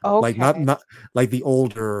 like Okay. not like the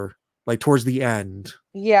older, like towards the end,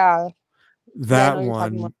 Yeah. Yeah, I know that what you're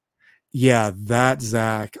talking about. one, yeah, that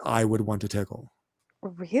Zach I would want to tickle.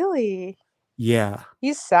 Really? Yeah.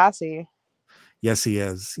 He's sassy. Yes, he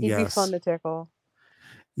is. He'd be fun Yes. to tickle.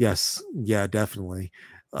 Yes. Yeah, definitely.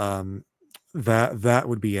 Um, that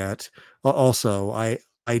would be it. Also, I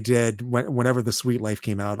did whenever the Sweet Life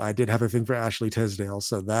came out, I did have a thing for Ashley Tisdale,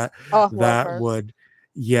 so Oh, love that her. would,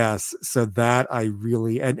 yes, so that I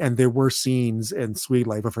really, and there were scenes in Sweet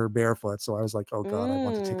Life of her barefoot, so I was like, oh god, I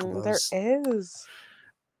want to tickle There those. is.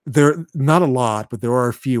 There not a lot, but there are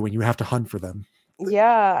a few, and you have to hunt for them.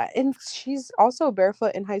 Yeah, and she's also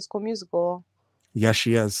barefoot in High School Musical. Yes,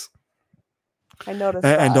 she is. I noticed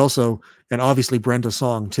And that. also, and obviously Brenda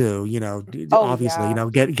Song too. You know, Oh obviously, you yeah, know,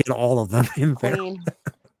 get all of them in there. Queen.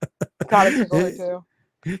 Gotta tickle her too.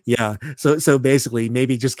 Yeah. So basically,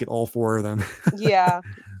 maybe just get all four of them. Yeah,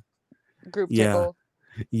 group Yeah. tickle.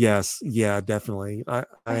 Yes. Yeah. Definitely. I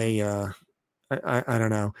don't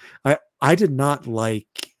know. I did not like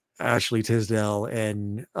Ashley Tisdale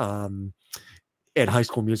in High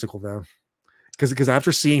School Musical though, because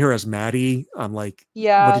after seeing her as Maddie, I'm like, what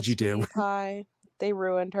Yeah, did you do? sweetie pie. They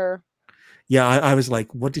ruined her. Yeah, I was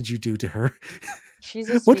like, what did you do to her? She's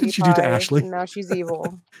a What sweetie did you do to pie. Ashley? Now she's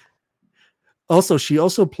evil. Also, she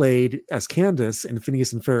also played as Candace in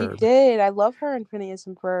Phineas and She Ferb. did. I love her in Phineas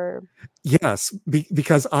and Ferb. Yes,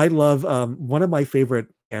 because I love one of my favorite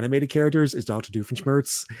animated characters is Dr.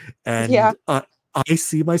 Doofenshmirtz, Yeah, and I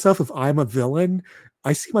see myself if I'm a villain,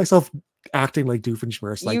 I see myself acting like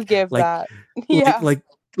Doofenshmirtz, you give like that. like Yeah. like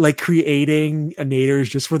like creating naders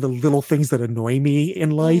just for the little things that annoy me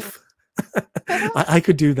in Mm. life. I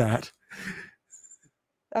could do that.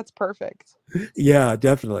 That's perfect. Yeah,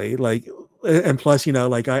 definitely. Like, and plus, you know,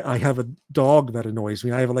 like I have a dog that annoys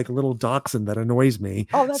me. I have like a little dachshund that annoys me.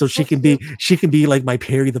 Oh, So that's so cute. she can be like my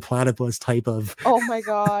Perry the Platypus type of Oh my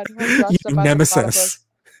god, her dressed up as a nemesis. platypus.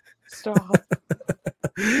 Stop.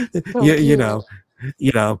 So you cute.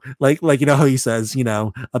 know, like how he says,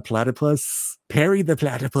 a platypus, Perry the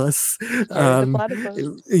platypus. Carry the Um,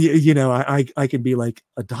 platypus. I can be like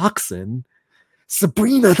a dachshund,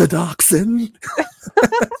 Sabrina the dachshund.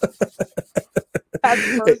 That's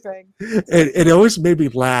it, perfect. it always made me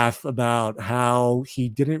laugh about how he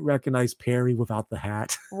didn't recognize Perry without the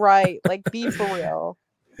hat. Right. Like, be for real,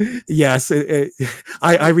 Yes, I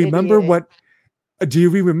you remember idiot. what. Do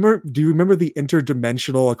you remember the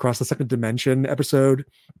interdimensional across the second dimension episode?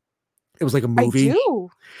 It was like a I movie, do.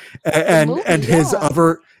 The and movie, his yeah.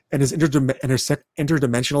 other and his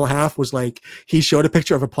interdimensional half was like he showed a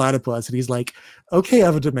picture of a platypus, and he's like, "Okay,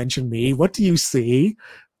 other dimension me, what do you see?"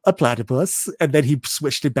 A platypus, and then he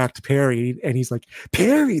switched it back to Perry, and he's like,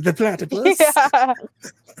 "Perry, the platypus," Yeah.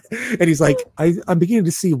 and he's like, "I'm beginning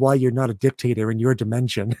to see why you're not a dictator in your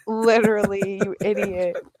dimension." Literally, you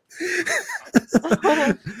idiot.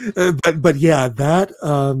 But yeah, that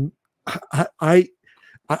I, I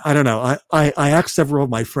I don't know. I asked several of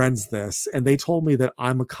my friends this, and they told me that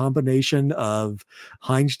I'm a combination of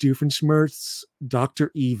Heinz Doofenshmirtz, Doctor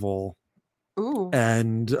Evil, Ooh.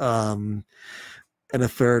 and a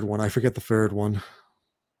third one. I forget the third one.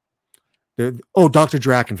 Dr.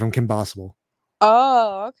 Draken from Kim Possible.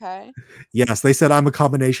 Oh, okay. Yes, they said I'm a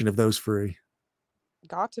combination of those three.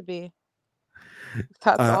 Got to be.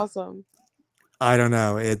 That's Uh, awesome. I don't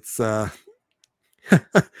know. It's I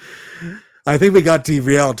think we got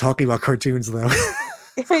derailed talking about cartoons though.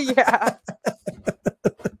 Yeah.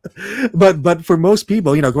 But for most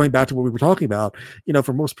people, going back to what we were talking about,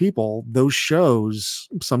 for most people, those shows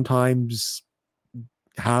sometimes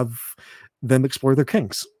have them explore their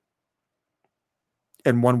kinks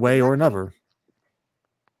in one way or Exactly.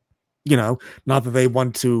 another. Not that they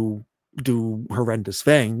want to do horrendous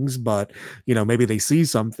things, but maybe they see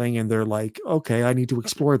something and they're like, okay, I need to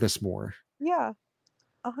explore this more. Yeah.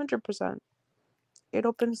 100%. It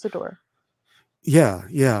opens the door. Yeah,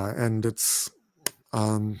 and it's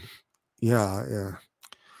um yeah.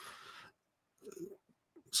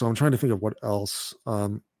 So I'm trying to think of what else.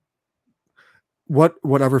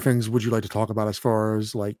 What other things would you like to talk about as far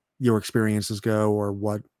as like your experiences go, or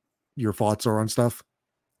what your thoughts are on stuff?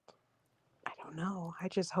 I don't know. I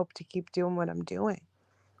just hope to keep doing what I'm doing.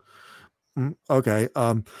 Okay.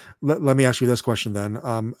 Let me ask you this question then.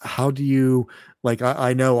 How do you like?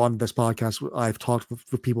 I know on this podcast I've talked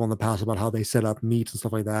with people in the past about how they set up meets and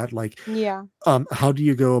stuff like that. Like, Yeah. how do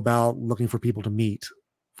you go about looking for people to meet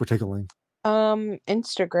for tickling?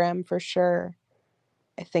 Instagram for sure.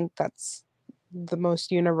 I think that's the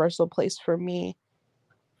most universal place for me.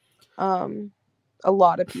 Um, a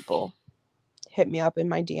lot of people hit me up in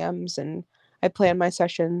my DMs and I plan my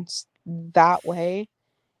sessions that way.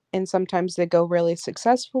 And sometimes they go really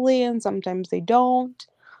successfully and sometimes they don't.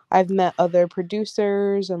 I've met other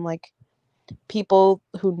producers and like people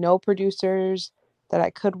who know producers that I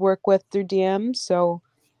could work with through DMs. So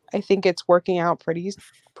I think it's working out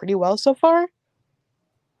pretty well so far.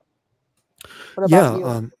 What about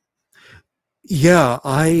Yeah. you? Yeah.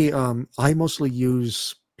 I mostly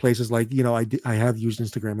use places like I have used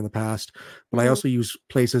Instagram in the past, but I Mhm. also use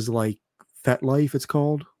places like FetLife. It's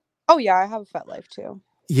called. Oh yeah, I have a FetLife too.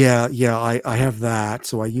 Yeah. I have that,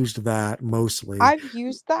 so I used that mostly. I've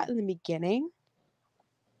used that in the beginning,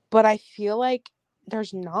 but I feel like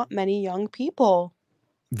there's not many young people.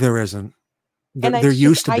 There isn't. There And there it's just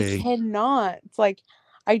used to I be. cannot. It's like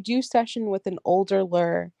I do session with an older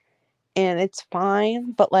lure and it's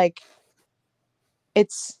fine, but like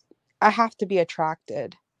it's I have to be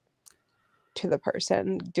attracted to the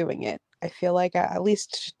person doing it. I feel like at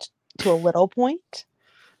least to a little point,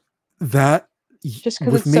 That just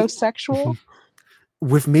because with it's so me, sexual.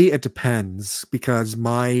 with me it depends because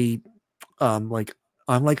my like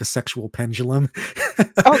I'm like a sexual pendulum.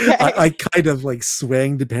 I Okay. kind of like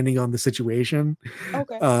swing depending on the situation.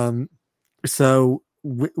 Okay. Um, so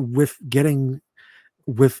with being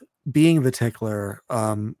the tickler,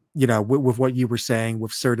 with what you were saying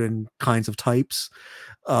with certain kinds of types,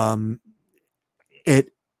 um,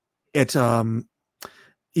 it it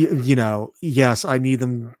yes, I need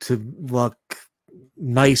them to look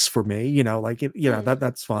nice for me, like Mm.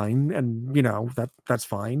 that's fine, and that's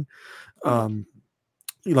fine. Uh-huh. Um,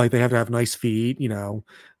 like they have to have nice feet, Yes.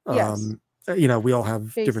 um, we all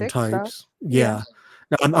have different Basic stuff. types. Yeah.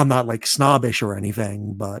 Yeah. Now, I'm not like snobbish or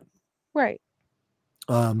anything, Right.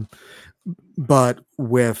 um, but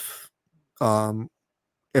with um,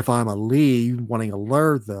 if I'm a lead wanting a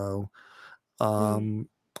lure though, Mm. um,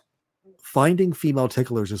 finding female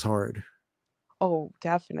ticklers is hard. Oh,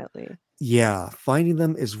 definitely. Yeah, finding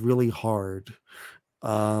them is really hard.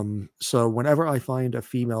 So whenever I find a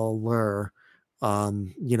female lure,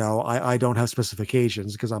 I don't have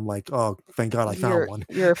specifications because I'm like, oh, thank God I found one.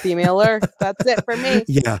 You're a femaler. That's it for me.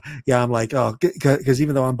 Yeah, yeah. I'm like, oh, because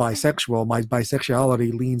even though I'm bisexual, my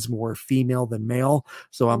bisexuality leans more female than male.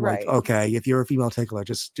 So I'm like, Right. okay, if you're a female tickler,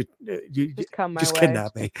 Just come my just way.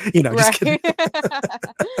 kidnap me. Just Right. kid.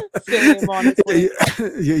 Same, honestly.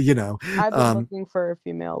 you know, I've been um, looking for a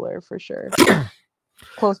femaler for sure.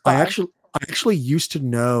 Close I by. actually, I actually used to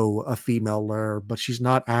know a female lure, but she's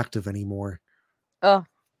not active anymore. Ugh,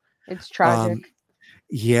 it's Um, tragic.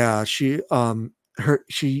 yeah,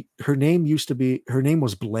 her name used to be her name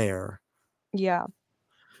was Blair. Yeah.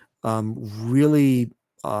 Really,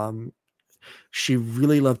 um, she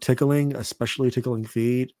really loved tickling, especially tickling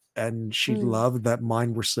feet, and she Mm, loved that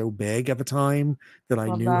mine were so big at the time that I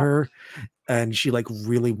love knew that. her, and she like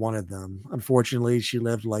really wanted them. Unfortunately, she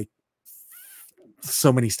lived like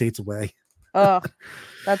so many states away. Ugh,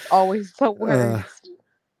 that's always the Uh, worst.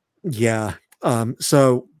 yeah.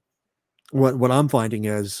 So what I'm finding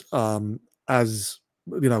is, as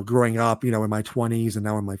growing up, in my 20s and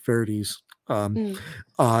now in my 30s, Mm,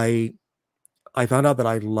 I I found out that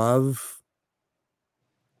I love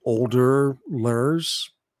older lures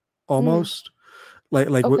mm, almost like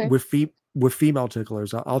okay. with female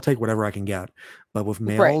ticklers. I'll take whatever I can get, but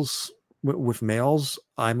Right. with males,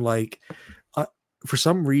 I'm like, uh, for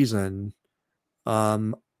some reason,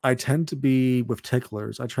 um, I tend to be with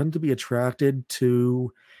ticklers. I tend to be attracted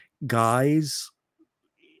to guys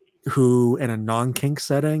who, in a non kink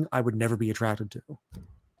setting, I would never be attracted to.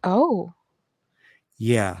 Oh,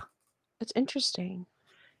 Yeah, that's interesting.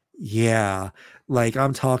 yeah. Like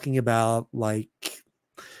I'm talking about like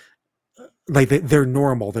they're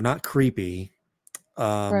normal. They're not creepy.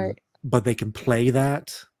 Right. But they can play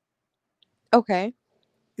that. Okay.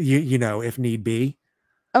 If need be.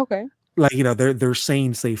 Okay. Like they're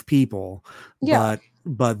sane, safe people, Yeah.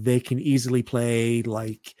 but they can easily play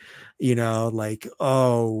like, like,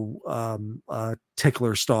 oh, a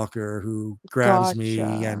tickler stalker who grabs me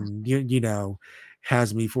Gotcha. and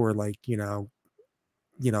has me for like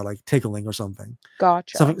like tickling or something,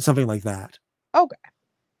 Gotcha. something like that. Okay.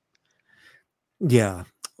 Yeah.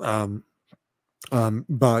 Um,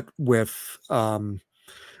 but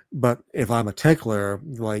but if I'm a tickler,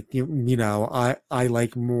 like I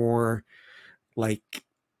like more like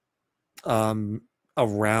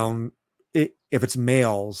around it. If it's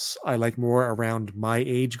males, I like more around my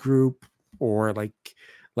age group, or like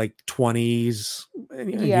 20s,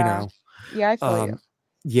 Yeah. Yeah, I feel you. um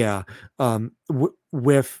yeah.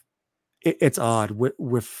 With it's odd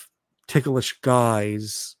with ticklish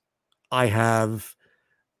guys, I have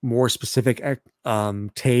more specific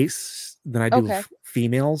tastes than I do Okay. with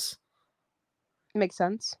females. Makes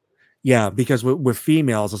sense. Yeah, because with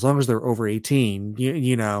females, as long as they're over 18,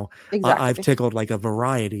 I've Exactly. tickled like a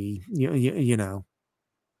variety,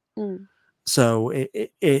 Mm, So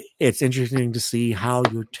it's interesting to see how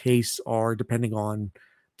your tastes are depending on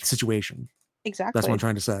the situation. That's what I'm exactly.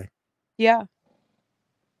 trying to say. Yeah.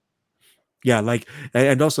 Yeah, like,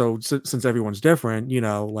 and also since everyone's different,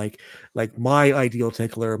 like my ideal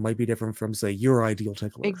tickler might be different from, say, your ideal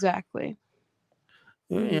tickler. Exactly.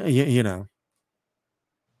 Y- Mm, y- You know,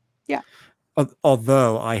 yeah.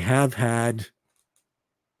 although I have had,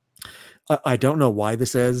 I don't know why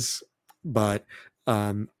this is, but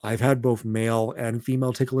I've had both male and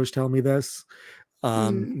female ticklers tell me this.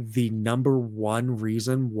 Mm. The number one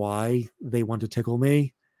reason why they want to tickle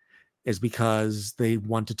me is because they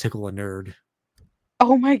want to tickle a nerd.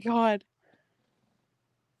 Oh my god.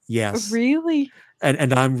 Yes. Really?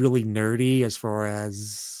 And I'm really nerdy as far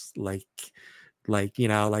as like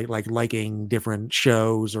like liking different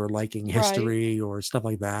shows or liking Right. history or stuff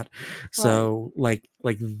like that. Right. So like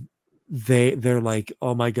they're like,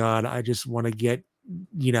 oh my god, I just want to get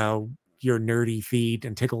you know your nerdy feet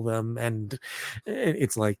and tickle them, and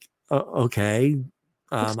it's like, okay,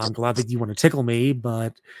 I'm glad that you want to tickle me,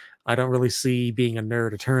 but I don't really see being a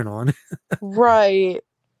nerd a turn on. Right.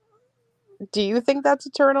 Do you think that's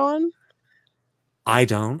a turn on? I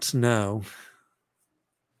don't know,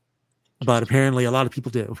 but Interesting. apparently a lot of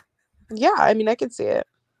people do. Yeah, I mean, I could see it.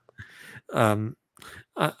 um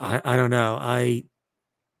I don't know.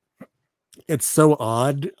 It's so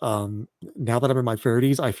odd. Now that I'm in my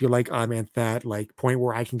 30s, I feel like I'm at that like point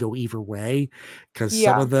where I can go either way, because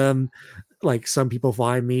some Yeah. of them, like some people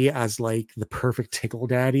find me as like the perfect tickle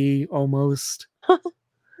daddy almost.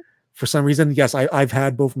 For some reason, yes, I've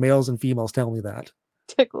had both males and females tell me that.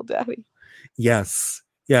 Tickle daddy. Yes,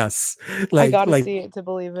 yes, I like gotta like see it to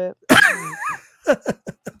believe it.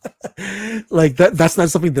 like that's not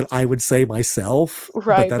something that I would say myself, but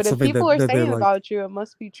Right. But that's if something people are that they're saying like, about you, it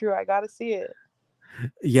must be true. I gotta see it.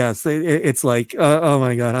 Yes, it's like, oh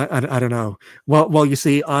my god, I don't know. Well, you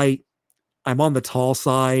see, I'm on the tall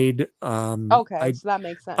side. Okay, so that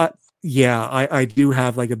makes I sense. yeah, I do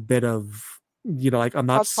have like a bit of, like I'm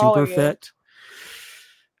How not tall are super you? fit.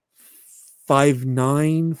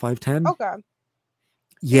 5'9", 5'10". Okay.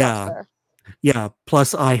 Yeah, that's Yeah, fair. yeah.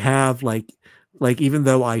 Plus, I have like even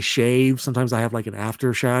though I shave, sometimes I have like an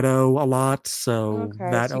after shadow a lot, so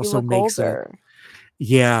Okay, that so you also look makes it. older.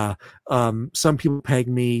 Yeah. Some people peg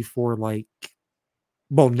me for like,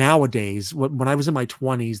 well, nowadays, when I was in my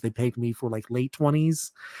 20s, they paid me for like late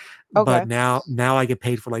 20s, but Okay. now I get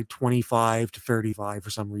paid for like 25 to 35 for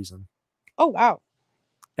some reason. Oh, wow.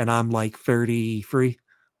 And I'm like 33.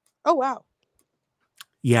 Oh, wow.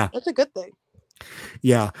 Yeah. That's a good thing.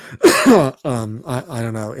 Yeah. I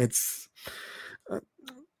don't know. It's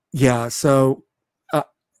yeah, so uh,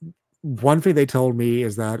 one thing they told me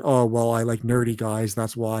is that, oh well, I like nerdy guys,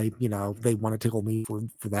 that's why, they want to tickle me for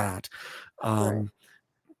that. Right. um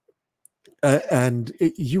and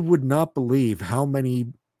you would not believe how many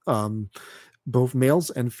um both males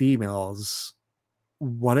and females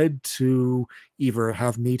wanted to either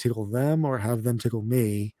have me tickle them or have them tickle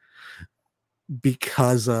me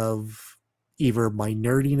because of either my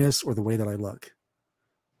nerdiness or the way that I look.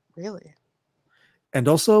 Really? And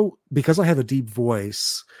also because I have a deep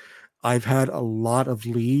voice, I've had a lot of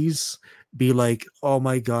Lees be like, "Oh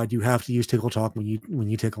my god, you have to use tickle talk when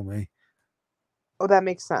you tickle me." Oh, that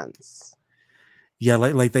makes sense. Yeah,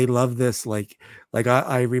 like they love this. Like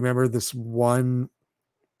I remember this one.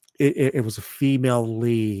 It was a female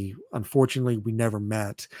Lee. Unfortunately, we never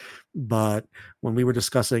met, but when we were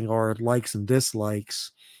discussing our likes and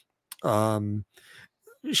dislikes, um,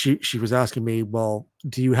 she was asking me, "Well,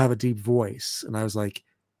 do you have a deep voice?" And I was like,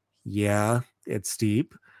 "Yeah, it's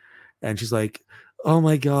deep." And she's like, "Oh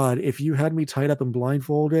my god, if you had me tied up and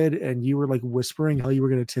blindfolded and you were like whispering how you were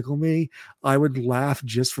going to tickle me, I would laugh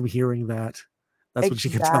just from hearing that." That's what she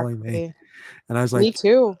kept telling me. Exactly. And I was Me like,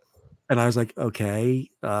 too. okay,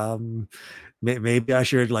 maybe I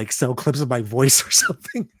should like sell clips of my voice or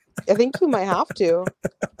something. I think you might have to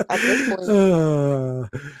at this point. uh,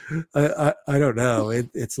 I don't know.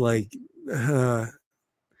 It's like, uh,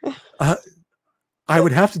 uh, I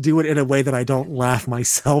would have to do it in a way that I don't laugh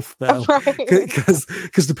myself, though, Right. because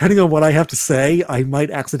depending on what I have to say, I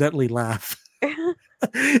might accidentally laugh.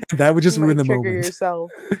 That would You just ruin might the trigger moment.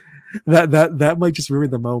 yourself. That might just ruin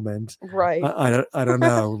the moment. Right. I don't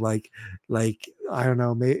know. Like I don't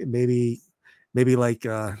know. Maybe like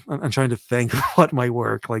I'm trying to think what might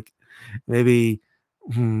work. Like maybe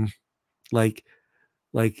hmm, like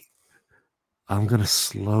like I'm gonna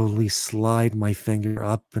slowly slide my finger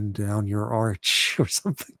up and down your arch or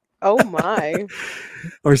something. Oh my.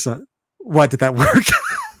 Or so. What did that work?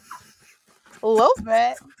 A little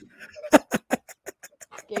bit.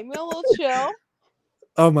 Gave me a little chill.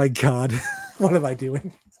 Oh my god. What am I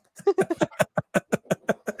doing?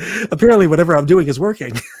 Apparently whatever I'm doing is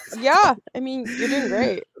working. Yeah. I mean, you're doing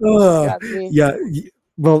great. If you uh, ask me. yeah.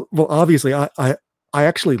 Well, obviously I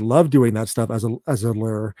actually love doing that stuff as a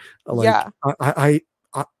lure. Like Yeah.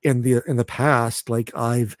 in the past, like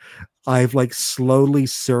I've like slowly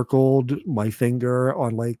circled my finger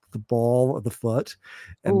on like the ball of the foot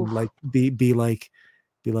and Oof. like be like,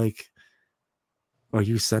 are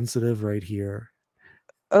you sensitive right here?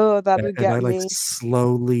 Oh, that would And I get like me.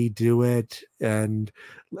 slowly do it, and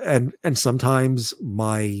sometimes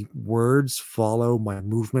my words follow my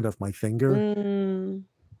movement of my finger. Mm,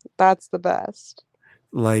 that's the best.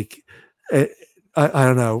 Like eh, I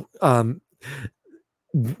don't know.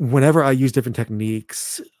 Whenever I use different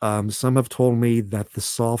techniques, some have told me that the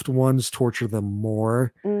soft ones torture them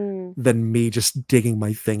more Mm, than me just digging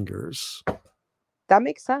my fingers. that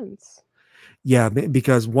makes sense. Yeah,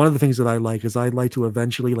 because one of the things that I like is I like to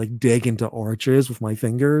eventually like dig into arches with my Oh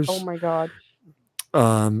fingers. my god.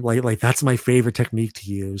 Like that's my favorite technique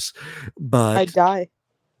to use. I'd But die.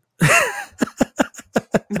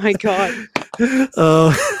 My god.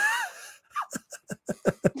 uh,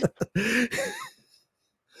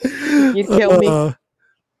 You'd kill me. uh,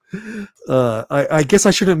 I guess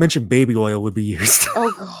I shouldn't mention baby oil would be used.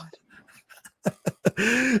 Oh god.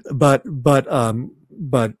 but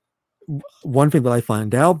one thing that I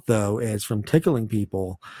find out though is from tickling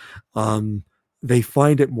people, um, they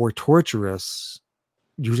find it more torturous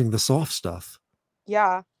using the soft stuff.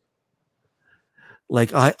 Yeah.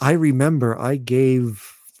 Like I remember I gave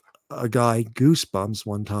a guy goosebumps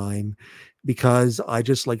one time because I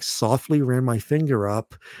just like softly ran my finger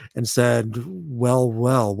up and said, well,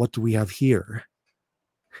 what do we have here?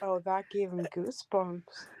 Oh, that gave him goosebumps.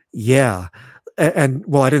 Yeah. and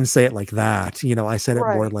well, I didn't say it like that. I said it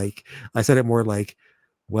more Right. like I said it more like,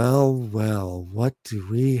 well, well, what do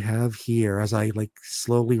we have here? As I like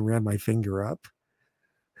slowly ran my finger up.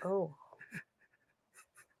 Oh,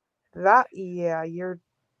 that yeah, you're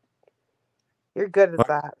good at Are,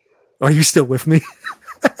 that. are you still with me?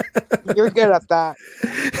 You're good at that.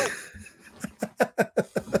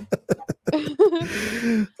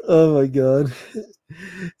 Oh my god.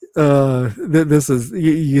 This is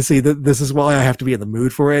you see that this is why I have to be in the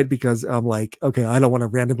mood for it, because I'm like, okay, I don't want to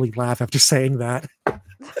randomly laugh after saying that.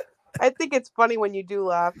 I think it's funny when you do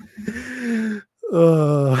laugh.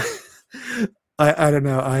 uh, I don't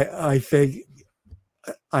know. I think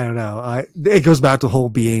I don't know. It goes back to the whole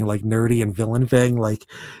being like nerdy and villain thing. Like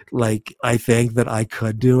I think that I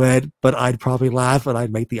could do it, but I'd probably laugh and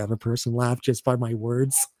I'd make the other person laugh just by my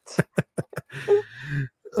words.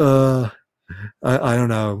 uh I don't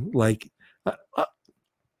know. Like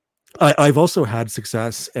I, I've also had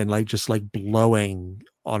success in like just like blowing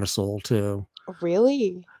on a soul too.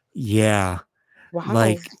 Really? Yeah.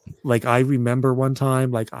 Wow. Like I remember one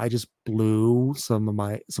time like I just blew some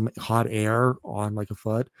hot air on like a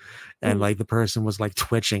foot, and Mm. like the person was like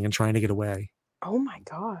twitching and trying to get away. Oh my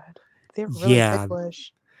god. They're really Yeah.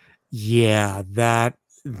 ticklish. Yeah, that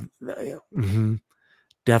mhm,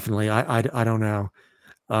 definitely. I don't know.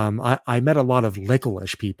 I met a lot of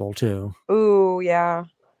licklish people too. Ooh, yeah.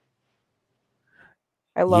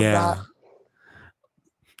 I love that. Yeah.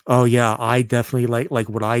 Oh yeah, I definitely like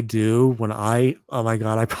what I do when I oh my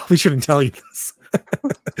god, I probably shouldn't tell you this.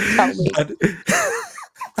 Tell me. But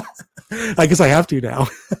I guess I have to now.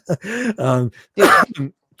 um, Do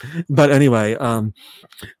it. but anyway,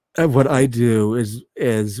 what I do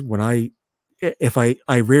is when if I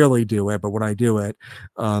rarely do it, but when I do it,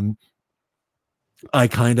 um, I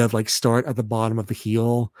kind of like start at the bottom of the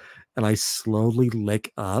heel and I slowly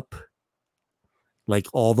lick up like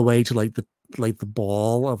all the way to like the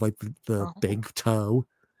ball of like the Oh. big toe.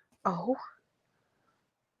 Oh.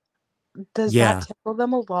 Does that Yeah. tickle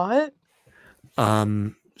them a lot?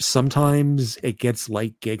 Sometimes it gets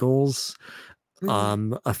like giggles.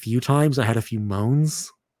 Mm. A few times I had a few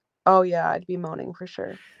moans. Oh yeah, I'd be moaning for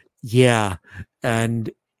sure. Yeah. And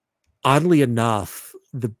oddly enough,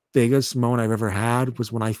 the biggest moan I've ever had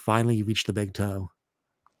was when I finally reached the big toe.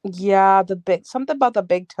 Yeah, the big something about the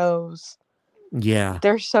big toes. Yeah.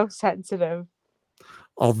 They're so sensitive.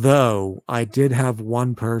 Although I did have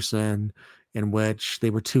one person in which they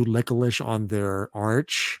were too licklish on their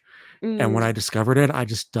arch. And when Mm. I discovered it, I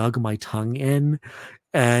just dug my tongue in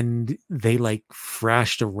and they like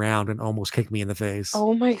thrashed around and almost kicked me in the face.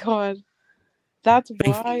 Oh my god. That's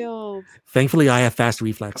Thank- wild. Thankfully, I have fast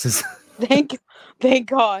reflexes. Thank thank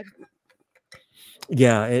God.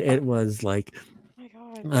 Yeah, it was like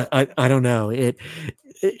Oh my god. I don't know.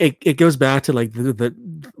 It goes back to like the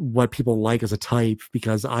what people like as a type,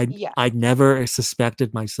 because Yeah. I never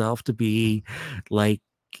suspected myself to be like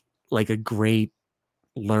like a great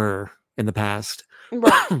lure in the past.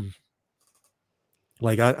 Right.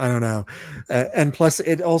 Like I don't know. And plus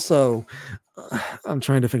it also I'm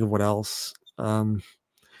trying to think of what else.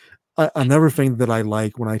 Another thing that I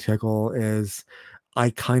like when I tickle is I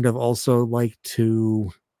kind of also like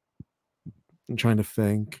to I'm trying to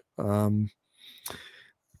think.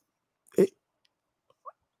 It,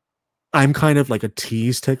 I'm kind of like a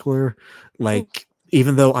tease tickler. Mm. Like,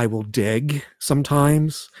 even though I will dig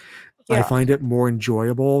sometimes, I Yeah. find it more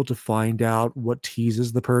enjoyable to find out what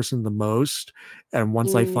teases the person the most. And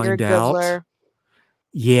once I You're a find good out, lure.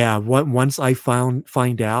 yeah, once I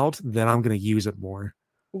find out, then I'm gonna use it more.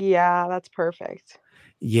 Yeah, that's perfect.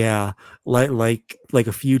 Yeah, like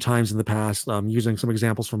a few times in the past, using some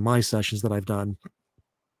examples from my sessions that I've done.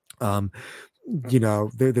 Um,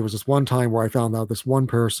 there was this one time where I found out this one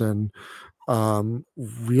person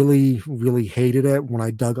really hated it when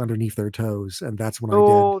I dug underneath their toes, and that's when I did.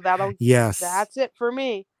 Oh, that'll Yes. that's it for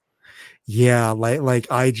me. Yeah, like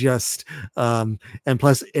I just and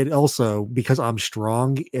plus it also, because I'm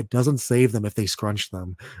strong, it doesn't save them if they scrunch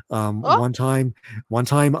them. Oh, One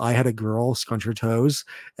time I had a girl scrunch her toes,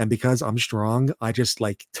 and because I'm strong, I just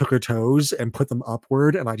like took her toes and put them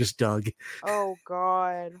upward and I just dug. oh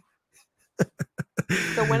god.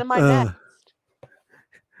 So when am I uh,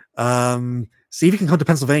 next? See if you can come to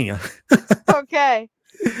Pennsylvania. Okay.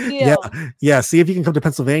 Yeah, Deal. yeah, see if you can come to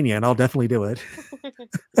Pennsylvania and I'll definitely do it.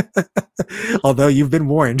 Although you've been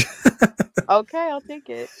warned. Okay, I'll take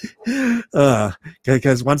it. uh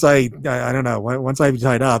because once I don't know, once I'm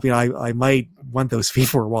tied up, I might want those feet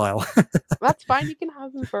for a while. That's fine. You can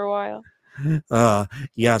have them for a while. uh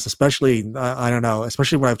yes, especially I don't know,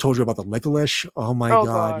 especially when I've told you about the licorice. Oh my Oh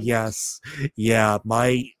god, god. yes. Yeah,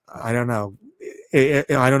 my I don't know,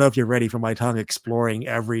 I don't know if you're ready for my tongue exploring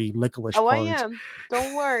every licorice Oh, I part. am.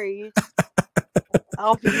 Don't worry.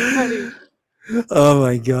 I'll be ready. Oh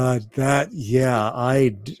my god,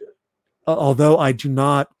 although I do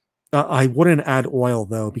not, I wouldn't add oil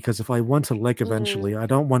though, because if I want to lick eventually, Mm, I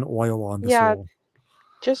don't want oil on the yeah, sole.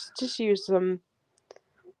 just use some.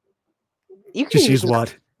 You can Just use use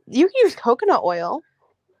what? coconut oil.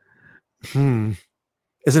 Hmm.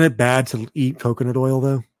 Isn't it bad to eat coconut oil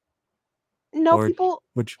though? No, Or people.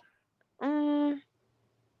 which? Mm,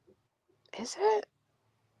 is it?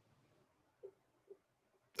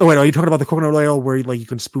 Oh wait, are you talking about the coconut oil where like you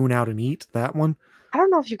can spoon out and eat that one? I don't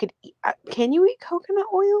know if you could. Can you eat coconut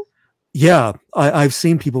oil? Yeah, I've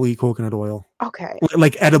seen people eat coconut oil, Okay.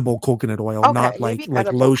 like edible coconut oil, Okay, not maybe like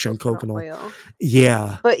edible lotion coconut coconut oil. oil.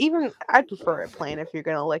 Yeah, But even I'd prefer it plain if you're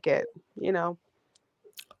gonna lick it. You know,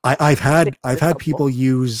 I've it's had helpful. people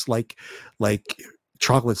use like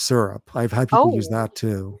chocolate syrup. I've had people use Oh, that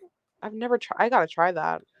too. I've never tried. I gotta try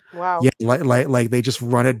that. Wow. Yeah, like they just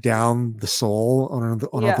run it down the sole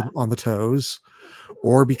Yeah. on the toes,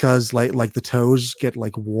 or because like the toes get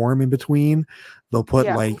like warm in between, they'll put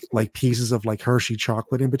Yeah. like pieces of like Hershey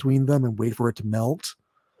chocolate in between them and wait for it to melt,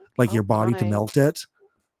 like Oh your body to my. melt it.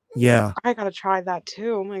 Yeah. I gotta try that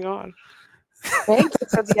too. Oh my god. Thank you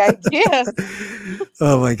for the ideas.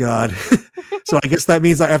 Oh my god. So I guess that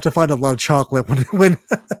means I have to find a lot of chocolate when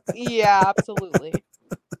Yeah, absolutely.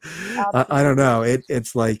 I don't Absolutely. know.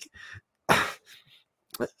 It's like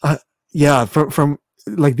uh, yeah, from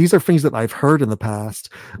like these are things that I've heard in the past.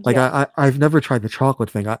 Like Yeah. I've never tried the chocolate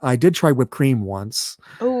thing. I did try whipped cream once.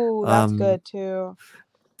 Oh, that's Um, good too.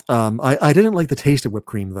 I didn't like the taste of whipped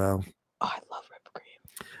cream though. Oh, I love whipped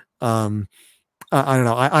cream. Um, I don't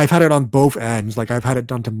know. I've had it on both ends. Like I've had it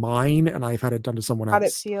done to mine, and I've had it done to someone How'd it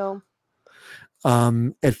else. feel?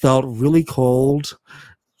 It felt really cold.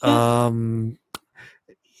 Um,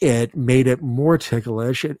 it made it more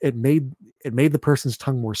ticklish. It made the person's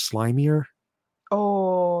tongue more slimier.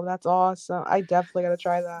 Oh, that's awesome. I definitely gotta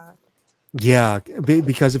try that. Yeah,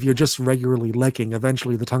 because if you're just regularly licking,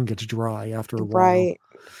 eventually the tongue gets dry after a while. Right.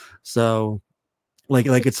 So like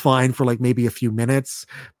it's fine for like maybe a few minutes,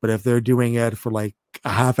 but if they're doing it for like a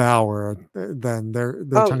half hour, then their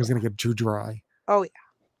Oh tongue is yeah. going to get too dry. Oh yeah.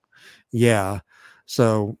 Yeah.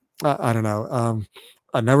 So I don't know.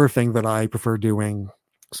 Another thing that I prefer doing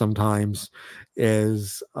sometimes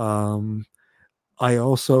is I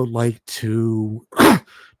also like to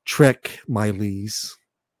trick my lees.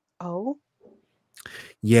 Oh,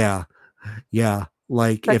 Yeah, yeah.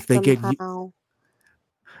 trick them how?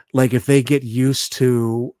 Like if they get used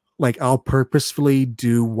to like I'll purposefully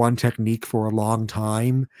do one technique for a long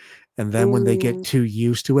time, and then when they get Mm. too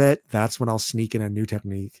used to it, that's when I'll sneak in a new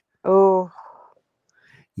technique. Oh,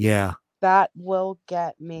 Yeah. that will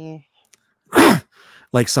get me.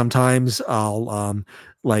 Like sometimes I'll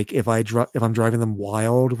like if I'm driving them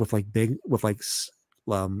wild with like big with like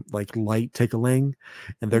light tickling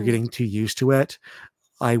and they're Mm. getting too used to it,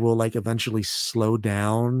 I will like eventually slow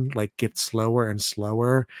down, like get slower and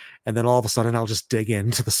slower, and then all of a sudden I'll just dig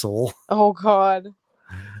into the soul. Oh God,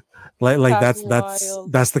 Like that's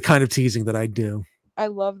wild. that's the kind of teasing that I do. I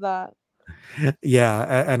love that.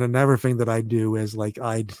 Yeah, and another thing that I do is like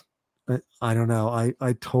I don't know,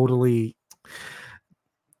 I totally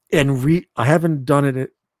I haven't done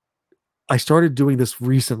it. I started doing this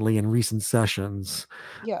recently in recent sessions.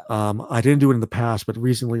 Yeah. I didn't do it in the past, but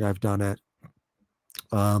recently I've done it.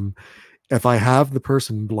 Um, if I have the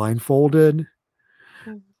person blindfolded,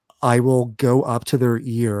 Mm. I will go up to their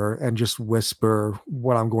ear and just whisper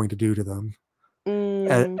what I'm going to do to them.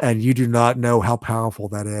 Mm. And you do not know how powerful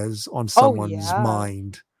that is on Oh someone's yeah.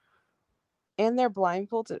 mind. And they're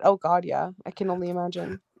blindfolded. Oh God, yeah. I can only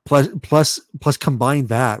imagine. Plus combine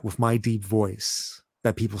that with my deep voice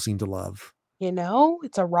that people seem to love.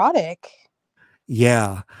 It's erotic.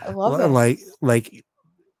 Yeah. I love it. Like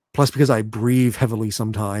plus because I breathe heavily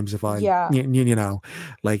sometimes if I Yeah. you know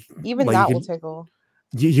Even you that will can tickle.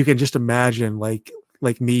 you can just imagine like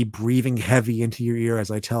me breathing heavy into your ear as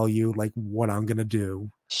I tell you like what I'm gonna do.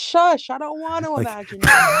 Shush, I don't want to Like imagine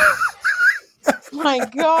that. My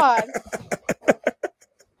God.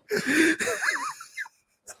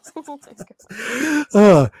 Oh my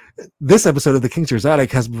uh, this episode of the Kingster's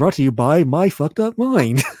Attic has been brought to you by My Fucked Up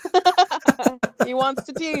Mind. God. He wants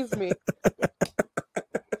to tease me.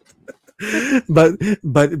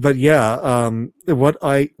 But yeah, what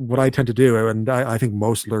I tend to do, and I think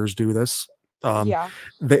most lures do this, um, Yeah,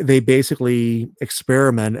 they basically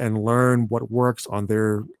experiment and learn what works on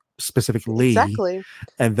their specific Lee, exactly.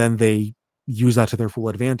 and then they use that to their full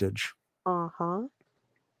advantage. Uh-huh. One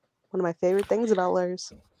of my favorite things about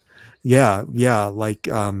lures. Yeah, like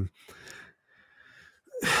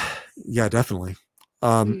yeah, definitely.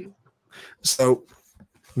 Um Mm. so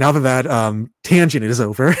now that tangent is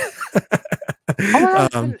over, Oh my god,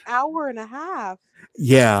 it's been um an hour and a half.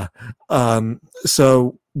 yeah.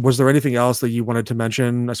 So was there anything else that you wanted to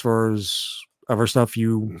mention as far as other stuff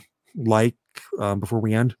you like before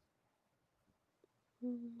we end?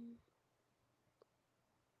 Mm,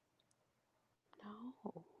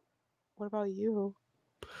 no. What about you?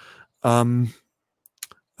 Um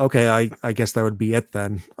okay, I guess that would be it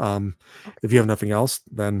then. If you have Okay. nothing else,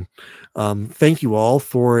 then thank you all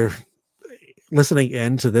for listening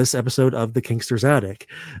in to this episode of the Kingster's Attic.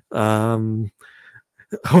 Um,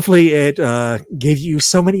 hopefully, it gave you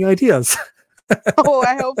so many ideas. Oh,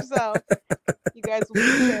 I hope so. You guys will be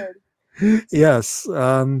prepared. Yes.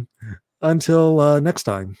 Until next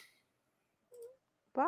time.